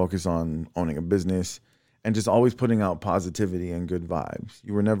 focused on owning a business, and just always putting out positivity and good vibes.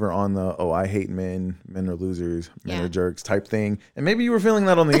 You were never on the, I hate men are losers, men are jerks type thing. And maybe you were feeling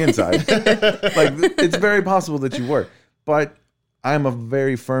that on the inside. Like, it's very possible that you were. But I am a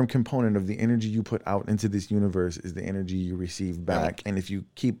very firm component of the energy you put out into this universe is the energy you receive back. Right. And if you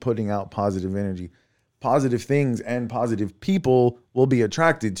keep putting out positive energy, positive things and positive people will be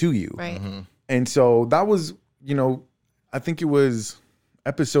attracted to you. Right. And so that was, I think it was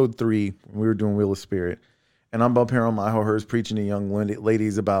episode 3 when we were doing Wheel of Spirit. And I'm up here on my horse preaching to young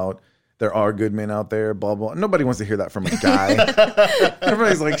ladies about there are good men out there, blah, blah. Nobody wants to hear that from a guy.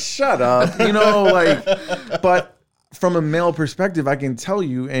 Everybody's like, shut up, but from a male perspective, I can tell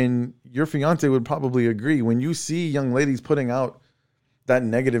you, and your fiance would probably agree, when you see young ladies putting out that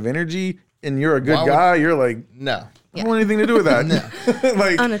negative energy and you're a good guy, you're like, no. I don't want anything to do with that. No.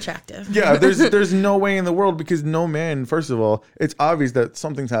 Like, unattractive. Yeah, there's no way in the world, because no man, first of all, it's obvious that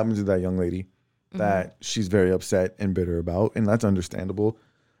something's happened to that young lady that she's very upset and bitter about, and that's understandable.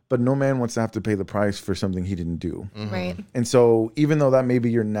 But no man wants to have to pay the price for something he didn't do. Right. And so even though that may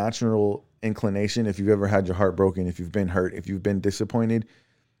be your natural inclination, if you've ever had your heart broken, if you've been hurt, if you've been disappointed,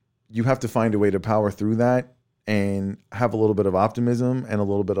 you have to find a way to power through that and have a little bit of optimism and a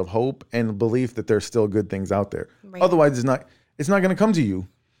little bit of hope and belief that there's still good things out there. Right. Otherwise, it's not going to come to you.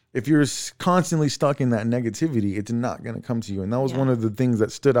 If you're constantly stuck in that negativity, it's not going to come to you. And that was one of the things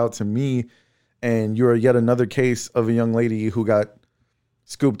that stood out to me. And you're yet another case of a young lady who got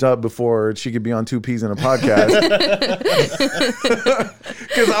scooped up before she could be on 2 Ps in a podcast.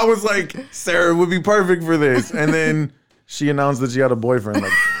 Because I was like, Sarah would be perfect for this. And then she announced that she had a boyfriend,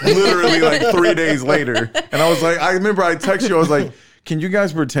 like literally like 3 days later. And I was like, I remember I texted you, I was like, can you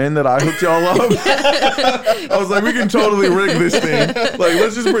guys pretend that I hooked y'all up? I was like, we can totally rig this thing. Like,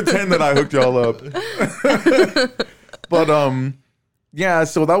 let's just pretend that I hooked y'all up. But yeah,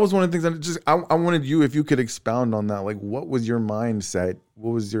 so that was one of the things that I wanted you, if you could expound on that. Like, what was your mindset?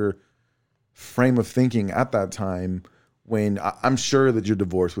 What was your frame of thinking at that time when I'm sure that your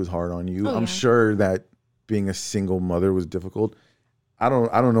divorce was hard on you. I'm sure that being a single mother was difficult. I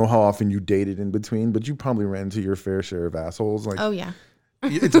don't know how often you dated in between, but you probably ran into your fair share of assholes. Like, oh yeah,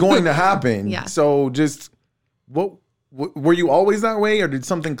 it's going to happen. Yeah. So just what were you always that way, or did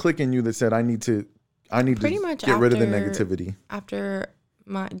something click in you that said I need to pretty much get rid of the negativity? After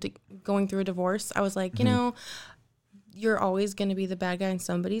going through a divorce, I was like, you know, you're always going to be the bad guy in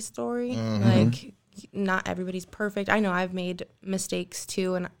somebody's story. Like, not everybody's perfect. I know I've made mistakes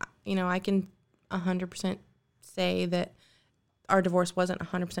too, and you know, I can 100% say that our divorce wasn't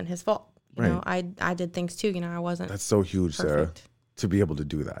 100% his fault. You know, I did things too. You know, I wasn't. That's so huge, perfect. Sarah, to be able to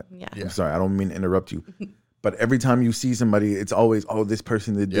do that. Yeah. I'm sorry, I don't mean to interrupt you, but every time you see somebody, it's always, oh, this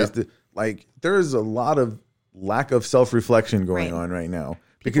person did this. Like, there is a lot of lack of self-reflection going on right now,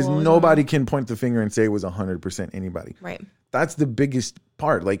 because nobody can point the finger and say it was 100% anybody. Right. That's the biggest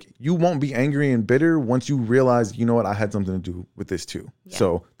part. Like, you won't be angry and bitter once you realize, you know what, I had something to do with this too. Yeah.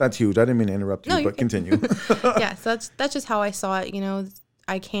 So that's huge. I didn't mean to interrupt you, but continue. Yeah, so that's just how I saw it. You know,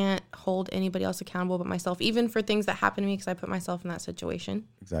 I can't hold anybody else accountable but myself, even for things that happened to me, because I put myself in that situation.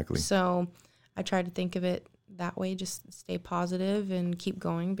 Exactly. So I try to think of it that way, just stay positive and keep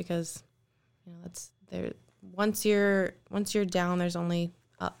going, because you know, that's there. Once you're down, there's only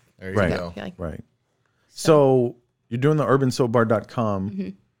up. There you go. Right. So you're doing the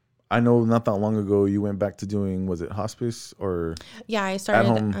urbansoapbar.com. I know not that long ago you went back to doing, was it hospice or? Yeah, I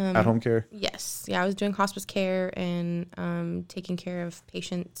started at home care. Yes. Yeah, I was doing hospice care and taking care of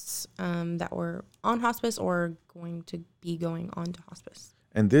patients that were on hospice or going to be going on to hospice.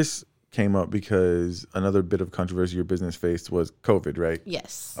 And this came up because another bit of controversy your business faced was COVID, right?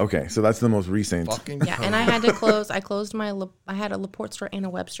 Yes. Okay, so that's the most recent. Yeah, and I had to close. I closed I had a LaPorte store and a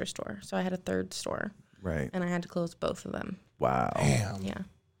Webster store, so I had a third store. Right. And I had to close both of them. Wow. Damn. Yeah.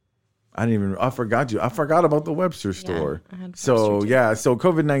 I forgot about the Webster store. Yeah, I had so Webster so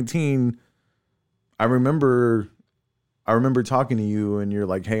COVID-19, I remember I remember talking to you and you're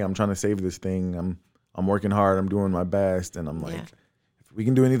like, hey, I'm trying to save this thing. I'm working hard. I'm doing my best. And I'm like, if we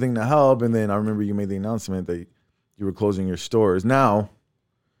can do anything to help. And then I remember you made the announcement that you were closing your stores. Now,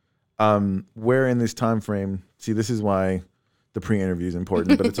 where in this time frame, see, this is why the pre-interview is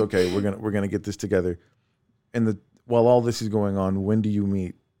important, but it's okay. We're gonna get this together. And while all this is going on, when do you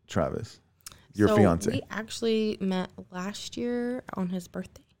meet Travis, your fiance? We actually met last year on his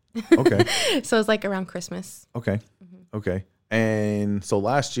birthday. Okay. So it's like around Christmas. Okay. Mm-hmm. Okay. And so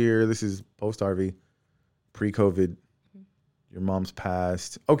last year, this is post Harvey, pre-COVID, your mom's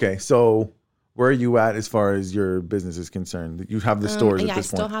passed. Okay. So where are you at as far as your business is concerned? You have the stores at this point? Yeah, I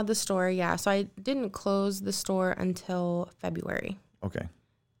still have the store. Yeah. So I didn't close the store until February. Okay.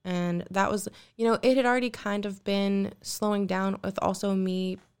 And that was, it had already kind of been slowing down with also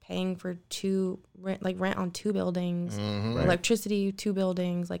me paying for rent on 2 buildings, electricity, 2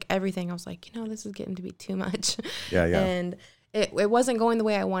 buildings, like everything. I was like, this is getting to be too much. Yeah. And it wasn't going the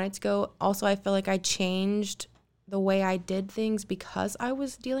way I wanted to go. Also, I feel like I changed the way I did things because I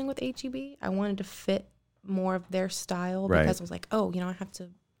was dealing with HEB. I wanted to fit more of their style because I was like, I have to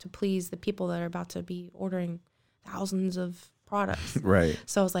please the people that are about to be ordering thousands of products. Right.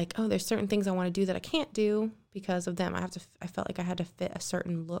 So I was like, there's certain things I want to do that I can't do because of them. I felt like I had to fit a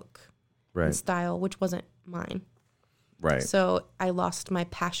certain look and style, which wasn't mine. Right. So I lost my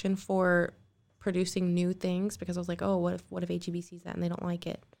passion for producing new things because I was like, what if HEB sees that and they don't like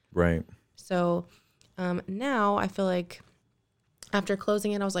it? Right. So now I feel like after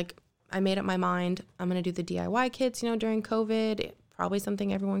closing it, I was like, I made up my mind. I'm going to do the DIY kits, during COVID. Probably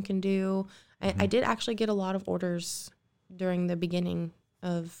something everyone can do. I did actually get a lot of orders during the beginning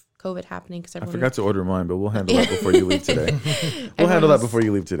of COVID happening. I forgot to order mine, but we'll handle that before you leave today. We'll handle that before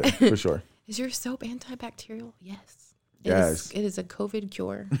you leave today, for sure. Is your soap antibacterial? Yes. Yes. It is a COVID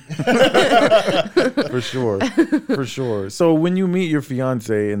cure. For sure. So when you meet your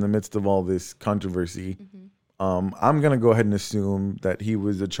fiance in the midst of all this controversy, I'm going to go ahead and assume that he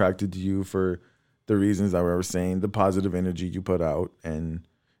was attracted to you for the reasons that we were saying, the positive energy you put out, and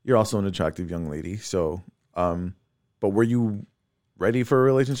you're also an attractive young lady. So, but were you ready for a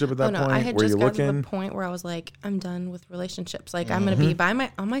relationship at that point? I had just gotten to the point where I was like, I'm done with relationships. Like, I'm going to be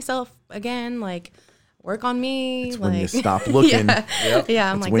on myself again. Like, work on me. It's when you stop looking.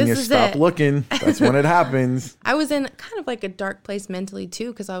 Yeah, I'm like, when this you is stop looking, that's when it happens. I was in kind of like a dark place mentally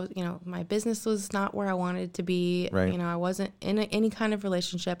too, because I was, my business was not where I wanted it to be. Right. I wasn't in any kind of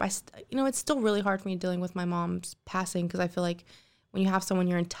relationship. It's still really hard for me dealing with my mom's passing, because I feel like when you have someone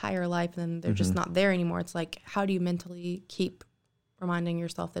your entire life and they're just not there anymore, it's like, how do you mentally keep reminding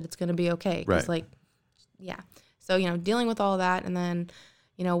yourself that it's going to be okay? Right. Like, yeah. So, dealing with all that, and then,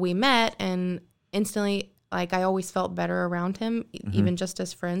 we met, and instantly, like, I always felt better around him, even just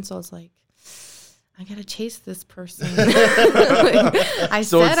as friends. So I was like, I gotta chase this person. I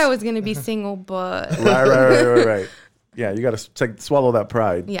said I was gonna be single, but right. Yeah, you gotta swallow that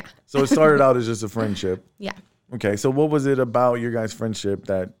pride. Yeah. So it started out as just a friendship. Yeah. Okay, so what was it about your guys' friendship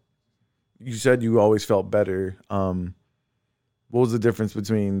that you said you always felt better? What was the difference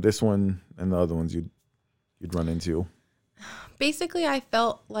between this one and the other ones you'd run into? Basically, I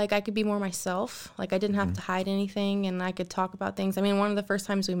felt like I could be more myself. Like, I didn't have to hide anything, and I could talk about things. I mean, one of the first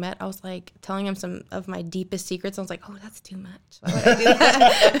times we met, I was like telling him some of my deepest secrets. I was like, that's too much. Why would I do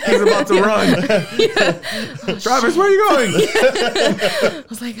that? He's about to run. Travis, where are you going? I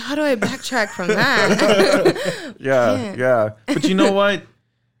was like, how do I backtrack from that? Yeah. But you know what?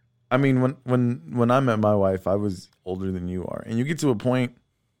 I mean, when I met my wife, I was older than you are. And you get to a point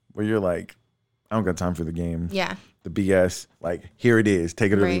where you're like, I don't got time for the game. Yeah. The BS, like, here it is,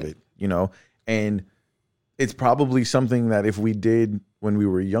 take it or leave it, and it's probably something that if we did when we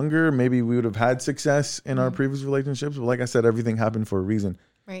were younger, maybe we would have had success in our previous relationships. But like I said, everything happened for a reason.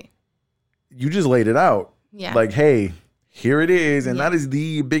 Right. You just laid it out. Yeah. Like, hey, here it is. And that is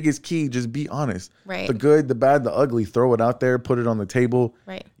the biggest key. Just be honest. Right. The good, the bad, the ugly, throw it out there, put it on the table.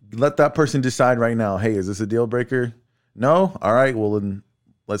 Right. Let that person decide right now, hey, is this a deal breaker? No? All right, well, then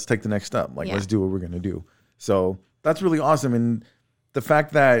let's take the next step. Like, let's do what we're going to do. So that's really awesome. And the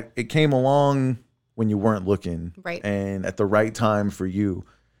fact that it came along when you weren't looking, right, and at the right time for you,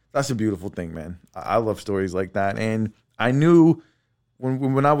 that's a beautiful thing, man. I love stories like that. And I knew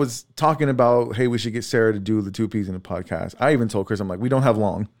when I was talking about, hey, we should get Sarah to do the 2 Ps in the podcast, I even told Chris, I'm like, we don't have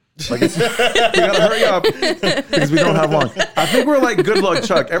long. Like, we gotta hurry up because we don't have long. I think we're like Good Luck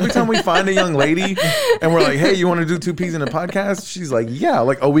Chuck. Every time we find a young lady and we're like, hey, you want to do 2 Ps in a podcast? She's like, yeah.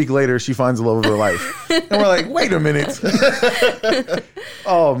 Like a week later, she finds the love of her life. And we're like, wait a minute.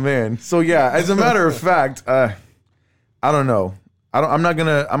 Oh, man. So, yeah, as a matter of fact, I don't know. I'm not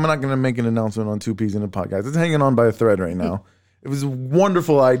gonna make an announcement on 2 Peas in a Podcast. It's hanging on by a thread right now. It was a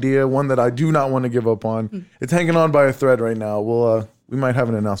wonderful idea, one that I do not want to give up on. It's hanging on by a thread right now. We might have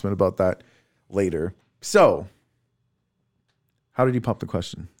an announcement about that later. So, how did you pop the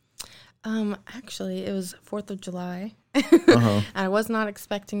question? Actually, it was 4th of July. And I was not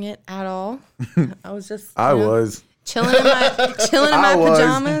expecting it at all. I was just was chilling in my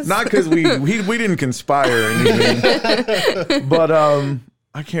pajamas. Not because we didn't conspire or anything, but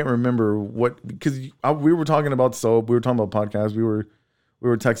I can't remember what, because we were talking about soap, we were talking about podcasts, we were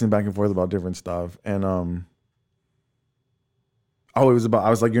texting back and forth about different stuff, and I was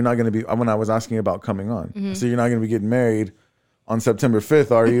like, you're not going to be, when I was asking about coming on, so you're not going to be getting married on September 5th,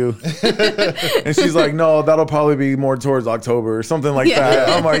 are you? And she's like, no, that'll probably be more towards October or something like that.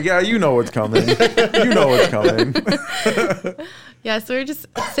 I'm like, yeah, you know what's coming. You know what's coming. Yeah, so we were just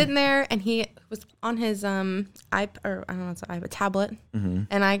sitting there, and he was on his tablet,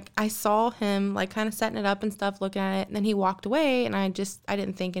 and I saw him like kind of setting it up and stuff, looking at it, and then he walked away, and I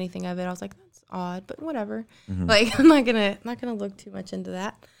didn't think anything of it. I was like, that's odd, but whatever. Like, I'm not gonna look too much into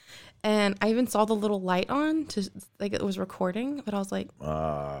that. And I even saw the little light on to like it was recording, but I was like,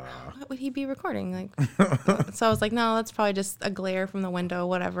 what would he be recording? Like, so I was like, no, that's probably just a glare from the window,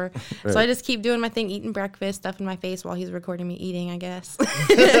 whatever. Right. So I just keep doing my thing, eating breakfast, stuffing my face while he's recording me eating, I guess.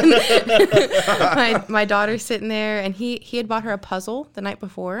 my daughter's sitting there, and he had bought her a puzzle the night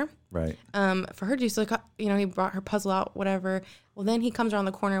before. Right. For her to do, so like, he brought her puzzle out, whatever. Well, then he comes around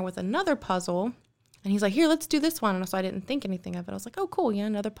the corner with another puzzle. And he's like, here, let's do this one. And so I didn't think anything of it. I was like, oh, cool. Yeah,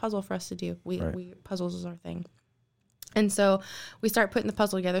 another puzzle for us to do. We puzzles is our thing. And so we start putting the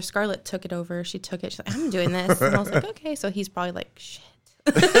puzzle together. Scarlett took it over. She took it. She's like, I'm doing this. And I was like, okay. So he's probably like, shit.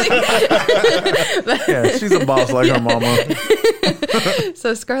 Yeah, she's a boss like her mama.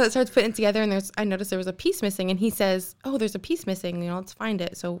 So Scarlett starts putting it together, and I noticed there was a piece missing. And he says, oh, there's a piece missing. Let's find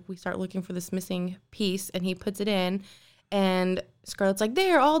it. So we start looking for this missing piece, and he puts it in. And Scarlett's like,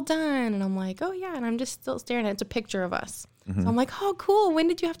 they're all done. And I'm like, oh, yeah. And I'm just still staring at it. It's a picture of us. So I'm like, oh, cool. When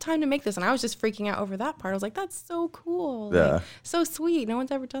did you have time to make this? And I was just freaking out over that part. I was like, that's so cool. Yeah. Like, so sweet. No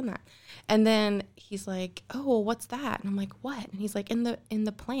one's ever done that. And then he's like, oh, well, what's that? And I'm like, what? And he's like, in the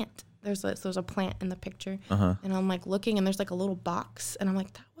plant. There's a plant in the picture. And I'm like looking, and there's like a little box. And I'm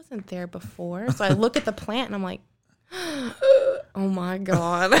like, that wasn't there before. So I look at the plant, and I'm like, oh my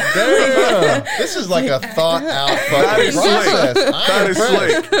God. Damn. This is like a thought out fucking process. That is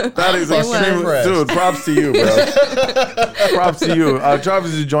slick. That is extremely, dude, props to you, bro. Props to you.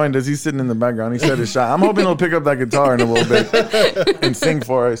 Travis has joined us. He's sitting in the background. He said his shot. I'm hoping he'll pick up that guitar in a little bit and sing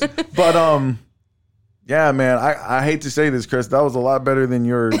for us. But yeah, man, I hate to say this, Chris. That was a lot better than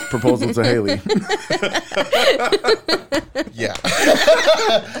your proposal to Haley. Yeah.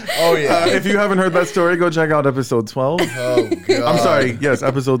 Oh, yeah. If you haven't heard that story, go check out episode 12. Oh, God. I'm sorry. Yes,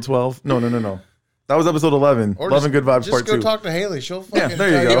 episode 12. No. That was episode 11. Or 11 Good Vibes just Part 2. Just go talk to Haley. She'll fucking there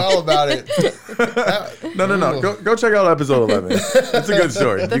you tell go. you all about it. No. Go check out episode 11. It's a good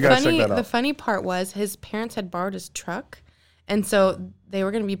story. You guys check that out. The funny part was his parents had borrowed his truck. And so they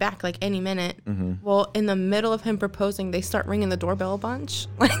were going to be back like any minute. Well, in the middle of him proposing, they start ringing the doorbell a bunch.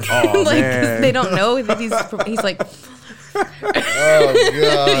 Like, man. They don't know that he's like, oh, God.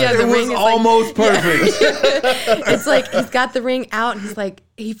 Yeah, it was almost perfect. It's like he's got the ring out, and he's like,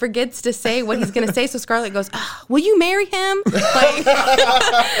 he forgets to say what he's going to say. So Scarlett goes, will you marry him? Like,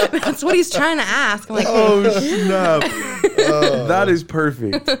 that's what he's trying to ask. I'm like, oh, snap. That is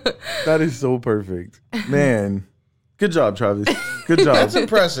perfect. That is so perfect. Man. Good job, Travis. Good job. That's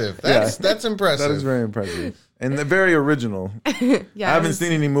impressive. That's impressive. That is very impressive. And very original. Yeah, I haven't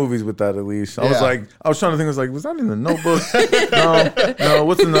seen any movies with that, at least. I was trying to think, was that in the Notebook? No.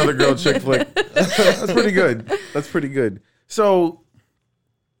 What's another girl chick flick? That's pretty good. So,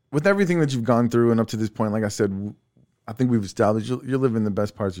 with everything that you've gone through and up to this point, like I said, I think we've established you're living the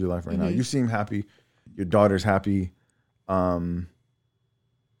best parts of your life right now. You seem happy. Your daughter's happy.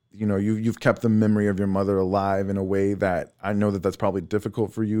 You've kept the memory of your mother alive in a way that I know that's probably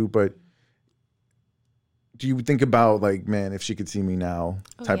difficult for you, but do you think about like, man, if she could see me now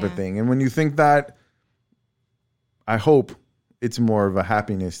type of thing? And when you think that, I hope it's more of a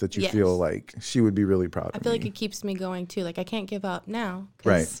happiness that you feel like she would be really proud of me. I feel like it keeps me going too. Like I can't give up now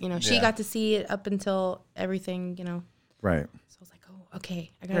because, she got to see it up until everything, Right. So I was like, oh,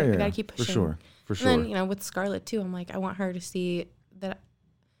 okay, I gotta keep pushing. For sure. And then, with Scarlett too, I'm like, I want her to see that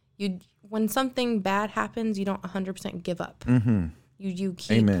when something bad happens, you don't 100% give up. You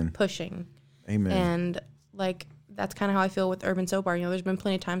keep pushing. Amen. And like that's kind of how I feel with Urban Soap Bar. There's been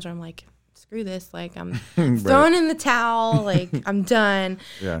plenty of times where I'm like, screw this. Like, I'm throwing in the towel. Like, I'm done.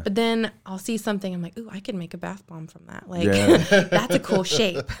 Yeah. But then I'll see something. I'm like, ooh, I could make a bath bomb from that. Like, that's a cool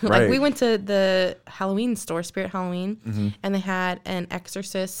shape. Like, we went to the Halloween store, Spirit Halloween, and they had an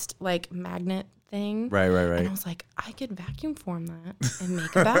Exorcist, like, magnet thing. Right. And I was like, I could vacuum form that and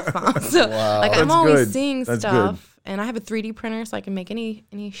make a bath bomb. So, like, I'm always seeing stuff. And I have a 3D printer, so I can make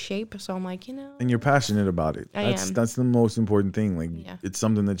any shape. So I'm like, And you're passionate about it. That's the most important thing. Like, it's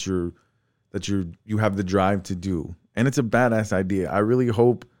something that you have the drive to do. And it's a badass idea. I really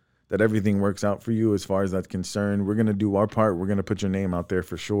hope that everything works out for you as far as that's concerned. We're going to do our part. We're going to put your name out there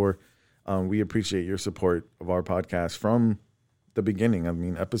for sure. We appreciate your support of our podcast from the beginning. I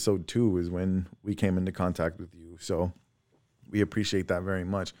mean, episode 2 is when we came into contact with you. So we appreciate that very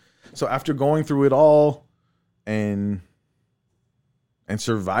much. So after going through it all and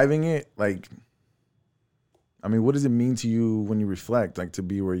surviving it, like, I mean, what does it mean to you when you reflect, like, to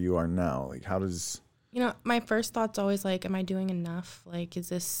be where you are now? Like, how does... my first thought's always like, am I doing enough? Like,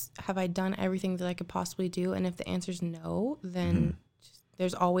 have I done everything that I could possibly do? And if the answer's no, then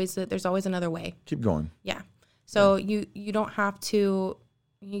there's always another way. Keep going. Yeah. So you don't have to,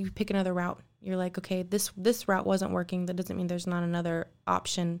 you pick another route. You're like, okay, this route wasn't working. That doesn't mean there's not another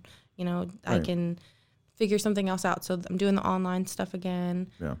option. I can figure something else out. So I'm doing the online stuff again.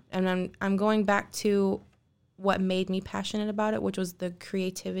 Yeah. And I'm going back to what made me passionate about it, which was the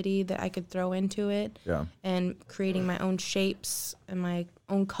creativity that I could throw into it. Yeah. And creating my own shapes and my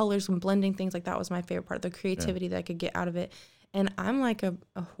own colors and blending things. Like, that was my favorite part, the creativity that I could get out of it. And I'm like a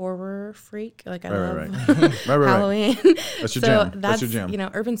horror freak. Like, I love Halloween. That's your jam. That's your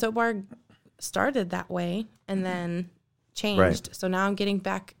jam. Urban Soap Bar started that way and then changed. Right. So now I'm getting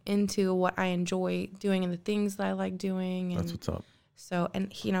back into what I enjoy doing and the things that I like doing. And that's what's up. So,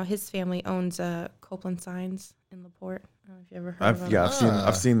 and his family owns Copeland Signs in LaPorte. I don't know if you ever heard of them. Yeah,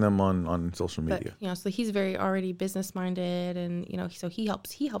 I've seen them on social media. But, so he's very already business minded, and so he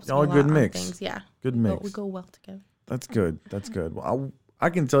helps me a good lot mix. On things. Yeah, good mix. We go well together. That's good. That's good. Well, I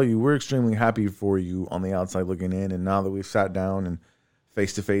can tell you, we're extremely happy for you on the outside looking in, and now that we've sat down and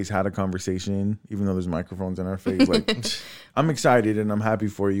face to face had a conversation, even though there's microphones in our face, like, I'm excited and I'm happy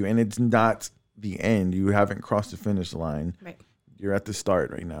for you. And it's not the end. You haven't crossed the finish line. Right. You're at the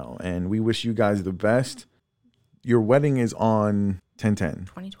start right now, and we wish you guys the best. Your wedding is on 10/10.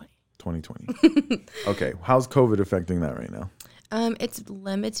 2020. Okay. How's COVID affecting that right now? It's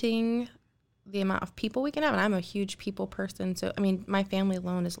limiting the amount of people we can have, and I'm a huge people person. So, I mean, my family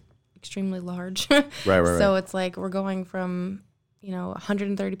alone is extremely large. Right. So it's like we're going from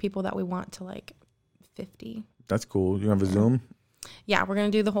 130 people that we want to like 50. That's cool. You have a Zoom? Yeah, we're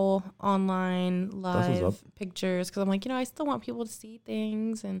going to do the whole online live pictures because I'm like, I still want people to see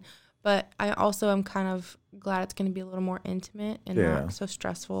things. But I also am kind of glad it's going to be a little more intimate and not so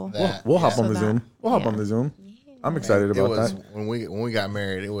stressful. We'll hop on the Zoom. We'll hop on the Zoom. Yeah. I'm excited about that. When we got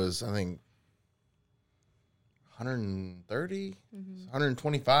married, it was, I think, 130,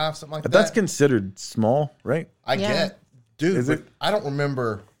 125, something like that. That's considered small, right? I get. Dude, is it? I don't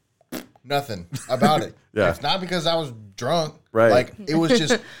remember nothing about it. It's not because I was drunk. Right. Like, it was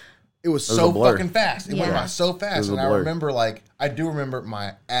just, it was so fucking fast. It went by so fast. And I remember, like, I do remember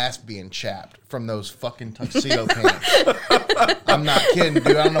my ass being chapped from those fucking tuxedo pants. I'm not kidding,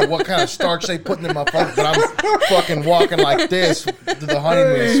 dude. I don't know what kind of starch they put in them motherfuckers, but I'm fucking walking like this to the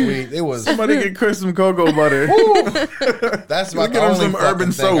honeymoon suite. It was. Somebody get Chris some cocoa butter. That's about the only some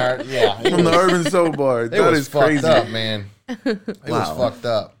urban soap. From the Urban Soap Bar. That is crazy. Up, man. It was fucked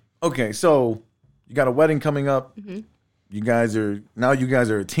up. Okay, so you got a wedding coming up. Mm-hmm. You guys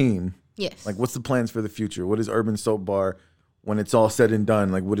are a team. Yes. Like, what's the plans for the future? What is Urban Soap Bar when it's all said and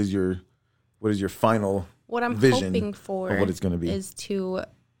done? Like, what is your final what I'm vision hoping for of what it's going to be? Is to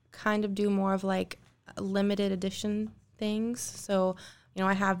kind of do more of like limited edition things. So,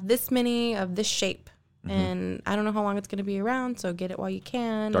 I have this many of this shape. Mm-hmm. And I don't know how long it's going to be around, so get it while you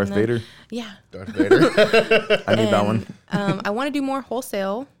can. Darth Vader? Yeah. Darth Vader. I need that one. I want to do more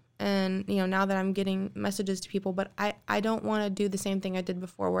wholesale. And, now that I'm getting messages to people, but I don't want to do the same thing I did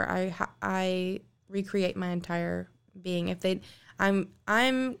before where I recreate my entire being.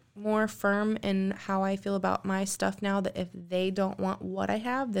 I'm more firm in how I feel about my stuff now that if they don't want what I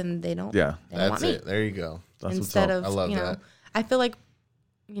have, then they don't. Yeah. They don't want me. That's it. There you go. That's Instead of, I love that. I feel like,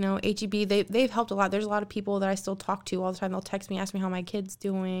 HEB, they've helped a lot. There's a lot of people that I still talk to all the time. They'll text me, ask me how my kid's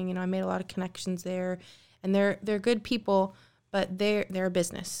doing. I made a lot of connections there, and they're good people. But they're a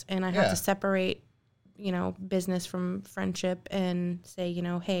business, and I have to separate, business from friendship and say,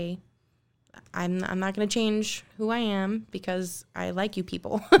 hey, I'm not going to change who I am because I like you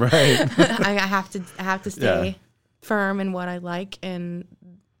people. Right. I have to stay firm in what I like, and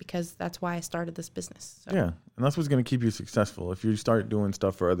because that's why I started this business. So. Yeah, and that's what's going to keep you successful. If you start doing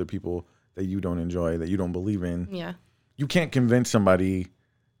stuff for other people that you don't enjoy, that you don't believe in, you can't convince somebody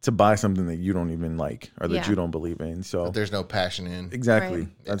to buy something that you don't even like or that you don't believe in. So but there's no passion in. Exactly.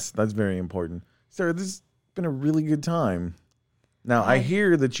 Right. That's very important. Sarah, this has been a really good time. Now, I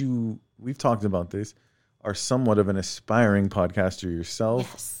hear that we've talked about this, are somewhat of an aspiring podcaster yourself.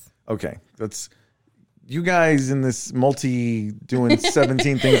 Yes. Okay. You guys in this doing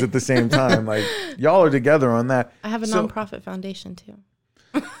 17 things at the same time. Like, y'all are together on that. I have a nonprofit foundation too.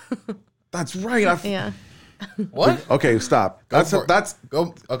 That's right. Yeah. What? Okay, stop.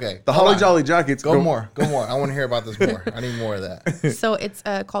 Okay. The Holly Jolly Jackets. Go more. I want to hear about this more. I need more of that. So it's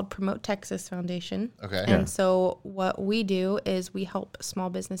called Promote Texas Foundation. Okay. And so what we do is we help small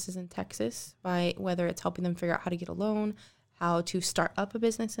businesses in Texas by whether it's helping them figure out how to get a loan, how to start up a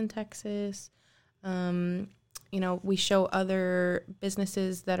business in Texas. We show other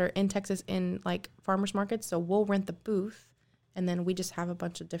businesses that are in Texas in like farmers markets. So we'll rent the booth, and then we just have a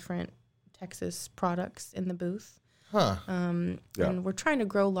bunch of different Texas products in the booth. And we're trying to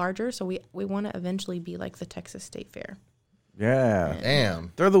grow larger, so we want to eventually be like the Texas State Fair. Yeah.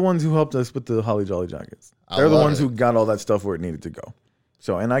 Damn. They're the ones who helped us with the Holly Jolly Jackets. They're the ones who got all that stuff where it needed to go.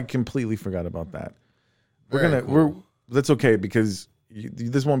 So, and I completely forgot about that. That's okay, because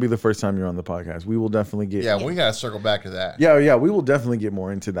this won't be the first time you're on the podcast. We will definitely get. Yeah, we got to circle back to that. Yeah, we will definitely get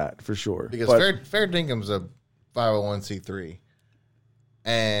more into that for sure. Because Fair Dinkum's a 501c3,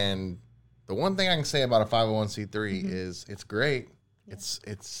 and the one thing I can say about a 501c3 is it's great. Yeah.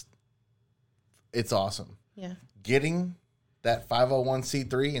 It's awesome. Yeah. Getting that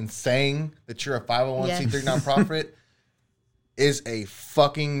 501c3 and saying that you're a 501c3 nonprofit is a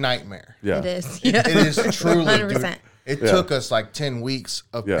fucking nightmare. Yeah. It is. It is truly. 100%. Dude, it took us like 10 weeks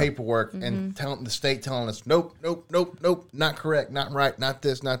of paperwork and the state telling us, nope, not correct, not right, not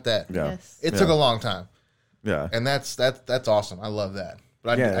this, not that. Yeah. Yes. It took a long time. Yeah. And that's awesome. I love that.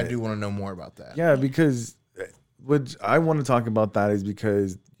 But I do want to know more about that. Yeah, because what I want to talk about that is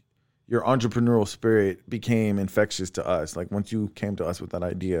because your entrepreneurial spirit became infectious to us. Like, once you came to us with that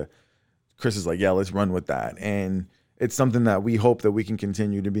idea, Chris is like, yeah, let's run with that. And it's something that we hope that we can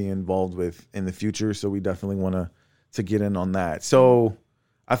continue to be involved with in the future. So we definitely want to get in on that. So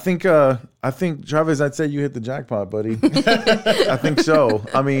I think Travis, I'd say you hit the jackpot, buddy. I think so.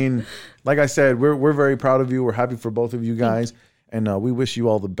 I mean, like I said, we're very proud of you. We're happy for both of you guys. And we wish you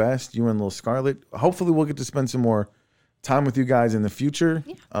all the best, you and Little Scarlett. Hopefully we'll get to spend some more time with you guys in the future.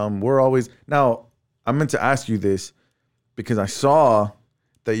 Yeah. Now, I meant to ask you this because I saw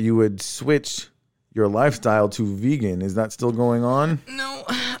that you would switch your lifestyle to vegan. Is that still going on? No.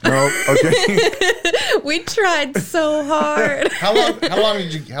 Okay. We tried so hard. How long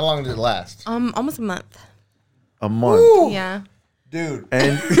did it last? Almost a month. A month. Ooh. Yeah. Dude.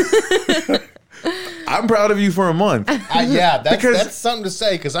 And I'm proud of you for a month. That's something to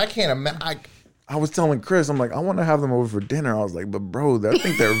say, because I can't imagine. I was telling Chris, I'm like, I want to have them over for dinner. I was like, but bro, I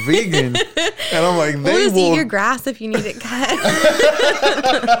think they're vegan. And I'm like, we'll just eat your grass if you need it cut.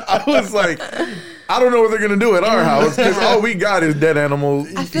 I was like, I don't know what they're going to do at our house, because all we got is dead animals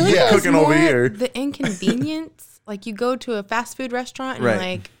cooking over here. The inconvenience, like you go to a fast food restaurant and you're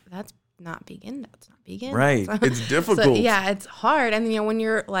like, that's not vegan. That's not vegan. Right. It's difficult. So, yeah, it's hard. And then, when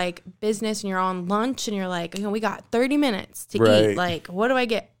you're like business and you're on lunch and you're like, we got 30 minutes to eat. Like, what do I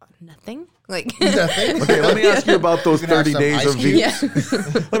get? Nothing. Like nothing. Okay, let me ask you about those 30 days of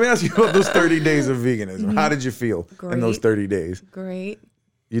veganism. Let me ask you about those 30 days of veganism. Mm-hmm. How did you feel in those 30 days? Great.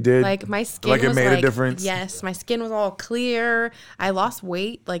 You did? Like, my skin was made like, a difference? Yes, my skin was all clear. I lost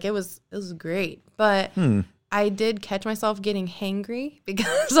weight. Like, it was great. But I did catch myself getting hangry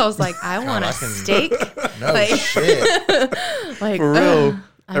because I was like, I want a steak. No shit. Like, for real.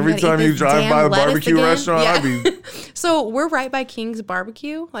 Every time you drive by the barbecue restaurant, I'd be. So we're right by King's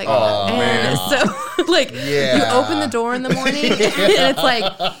Barbecue, like, man. So like, you open the door in the morning, and it's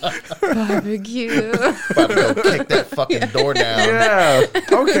like barbecue. About to go kick that fucking door down. Yeah.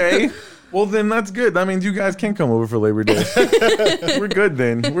 Okay. Well, then that's good. That means you guys can come over for Labor Day. We're good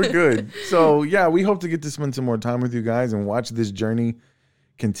then. We're good. So yeah, we hope to get to spend some more time with you guys and watch this journey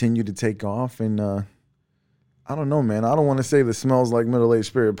continue to take off. And I don't know, man. I don't want to say the Smells Like Middle-Aged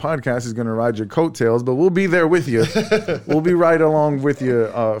Spirit podcast is going to ride your coattails, but we'll be there with you. We'll be right along with you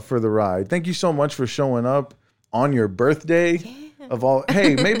for the ride. Thank you so much for showing up on your birthday. Yeah.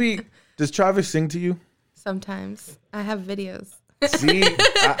 Hey, maybe, does Travis sing to you? Sometimes. I have videos. See,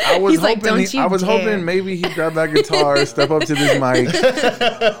 I was hoping. I was hoping maybe he'd grab that guitar, step up to this mic,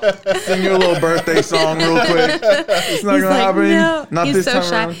 sing you a little birthday song real quick. It's not gonna happen. No. Not he's this so time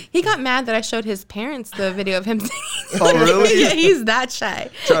shy. around. He got mad that I showed his parents the video of him singing. Oh, really? Yeah, he's that shy.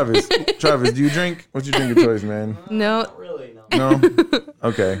 Travis, do you drink? What's your drink of choice, man? No. Not really, no. No.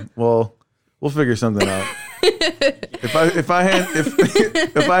 Okay. Well, we'll figure something out. If I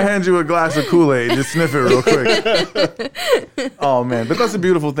hand you a glass of Kool-Aid, just sniff it real quick. Oh man, but that's a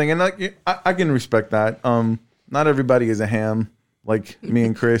beautiful thing, and like I can respect that. Not everybody is a ham like me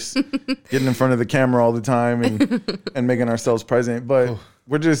and Chris, getting in front of the camera all the time and making ourselves present. But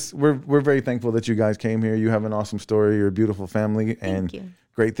we're very thankful that you guys came here. You have an awesome story. You're a beautiful family, and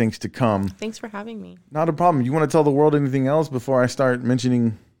great things to come. Thanks for having me. Not a problem. You want to tell the world anything else before I start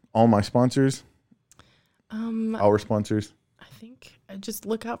mentioning all my sponsors? Our sponsors. I think I just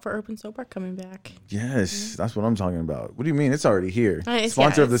look out for Urban Soap Bar coming back. Yes, that's what I'm talking about. What do you mean? It's already here. It's,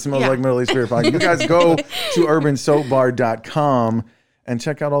 Sponsor of the Smells Like Middle Aged Spirit podcast. You guys go to urbansoapbar.com and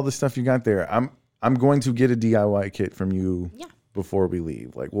check out all the stuff you got there. I'm going to get a DIY kit from you before we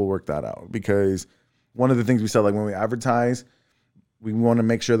leave. Like, we'll work that out, because one of the things we said, like when we advertise, we want to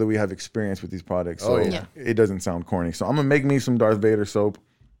make sure that we have experience with these products, so it doesn't sound corny. So I'm gonna make me some Darth Vader soap.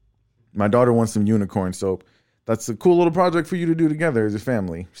 My daughter wants some unicorn soap. That's a cool little project for you to do together as a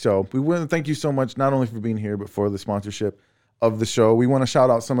family. So we want to thank you so much, not only for being here, but for the sponsorship of the show. We want to shout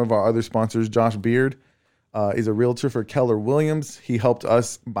out some of our other sponsors. Josh Beard is a realtor for Keller Williams. He helped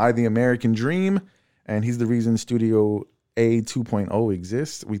us buy the American Dream, and he's the reason Studio A 2.0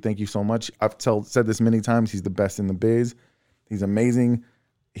 exists. We thank you so much. I've said this many times. He's the best in the biz. He's amazing.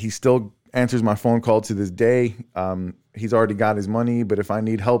 He still answers my phone call to this day. He's already got his money, but if I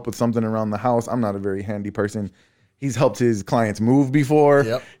need help with something around the house, I'm not a very handy person. He's helped his clients move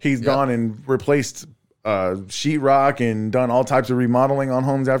before. He's gone and replaced sheetrock and done all types of remodeling on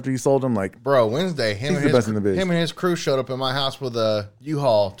homes after he sold them. Like, bro, Wednesday, him and his crew showed up in my house with a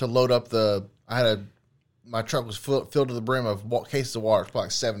U-Haul to load up my truck was filled to the brim of cases of water,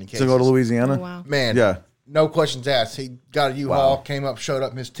 like 70 cases. To go to Louisiana? Oh, wow. Man, no questions asked. He got a U-Haul, came up, showed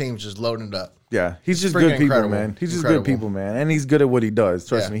up, and his team was just loading it up. Yeah, he's just good people, man. He's just good people, man. And he's good at what he does.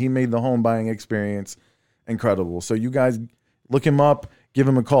 Trust me, he made the home buying experience incredible. So you guys look him up, give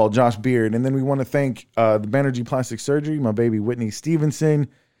him a call, Josh Beard. And then we want to thank the Banerjee Plastic Surgery, my baby Whitney Stevenson.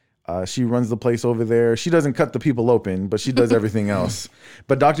 She runs the place over there. She doesn't cut the people open, but she does everything else.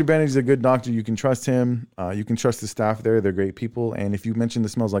 But Dr. Banerjee is a good doctor. You can trust him. You can trust the staff there. They're great people. And if you mention the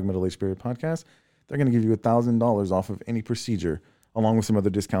Smells Like Middle Aged Spirit podcast, they're going to give you $1,000 off of any procedure, along with some other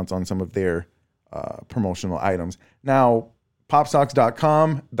discounts on some of their promotional items. Now,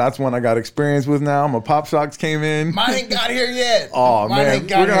 popsocks.com, that's one I got experience with now. My Pop Socks came in. Mine ain't got here yet. Oh, man. We're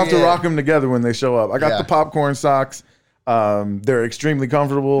going to have to rock them together when they show up. I got the popcorn socks. They're extremely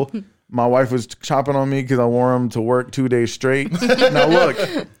comfortable. My wife was chopping on me because I wore them to work 2 days straight. Now,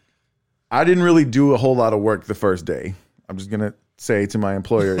 look, I didn't really do a whole lot of work the first day. I'm just going to say to my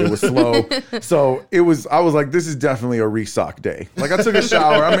employer, it was slow. So I was like, this is definitely a resock day. Like, I took a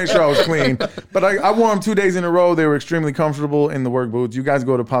shower. I made sure I was clean. But I wore them 2 days in a row. They were extremely comfortable in the work boots. You guys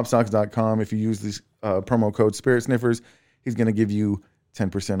go to popsocks.com. If you use this promo code Spirit Sniffers, he's going to give you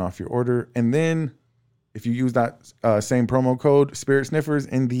 10% off your order. And then if you use that same promo code Spirit Sniffers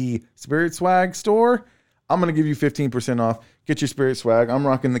in the Spirit Swag store, I'm going to give you 15% off. Get your Spirit Swag. I'm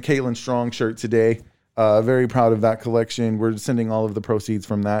rocking the Caitlin Strong shirt today. Very proud of that collection. We're sending all of the proceeds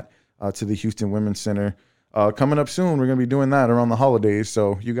from that to the Houston Women's Center. Coming up soon, we're going to be doing that around the holidays.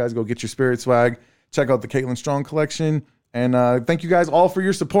 So you guys go get your Spirit Swag. Check out the Caitlin Strong collection. And thank you guys all for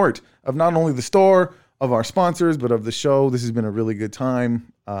your support of not only the store, of our sponsors, but of the show. This has been a really good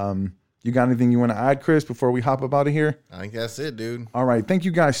time. You got anything you want to add, Chris, before we hop up out of here? I think that's it, dude. All right. Thank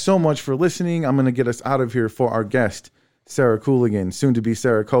you guys so much for listening. I'm going to get us out of here for our guest, Sarah Cooligan, soon to be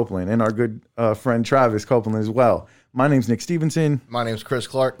Sarah Copeland, and our good friend Travis Copeland as well. My name's Nick Stevenson. My name's Chris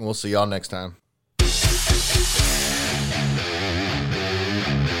Clark, and we'll see y'all next time.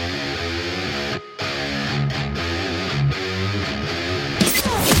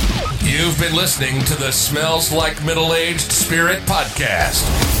 You've been listening to the Smells Like Middle-Aged Spirit podcast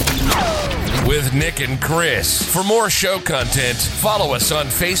with Nick and Chris. For more show content, follow us on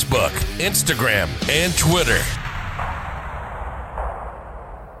Facebook, Instagram, and Twitter.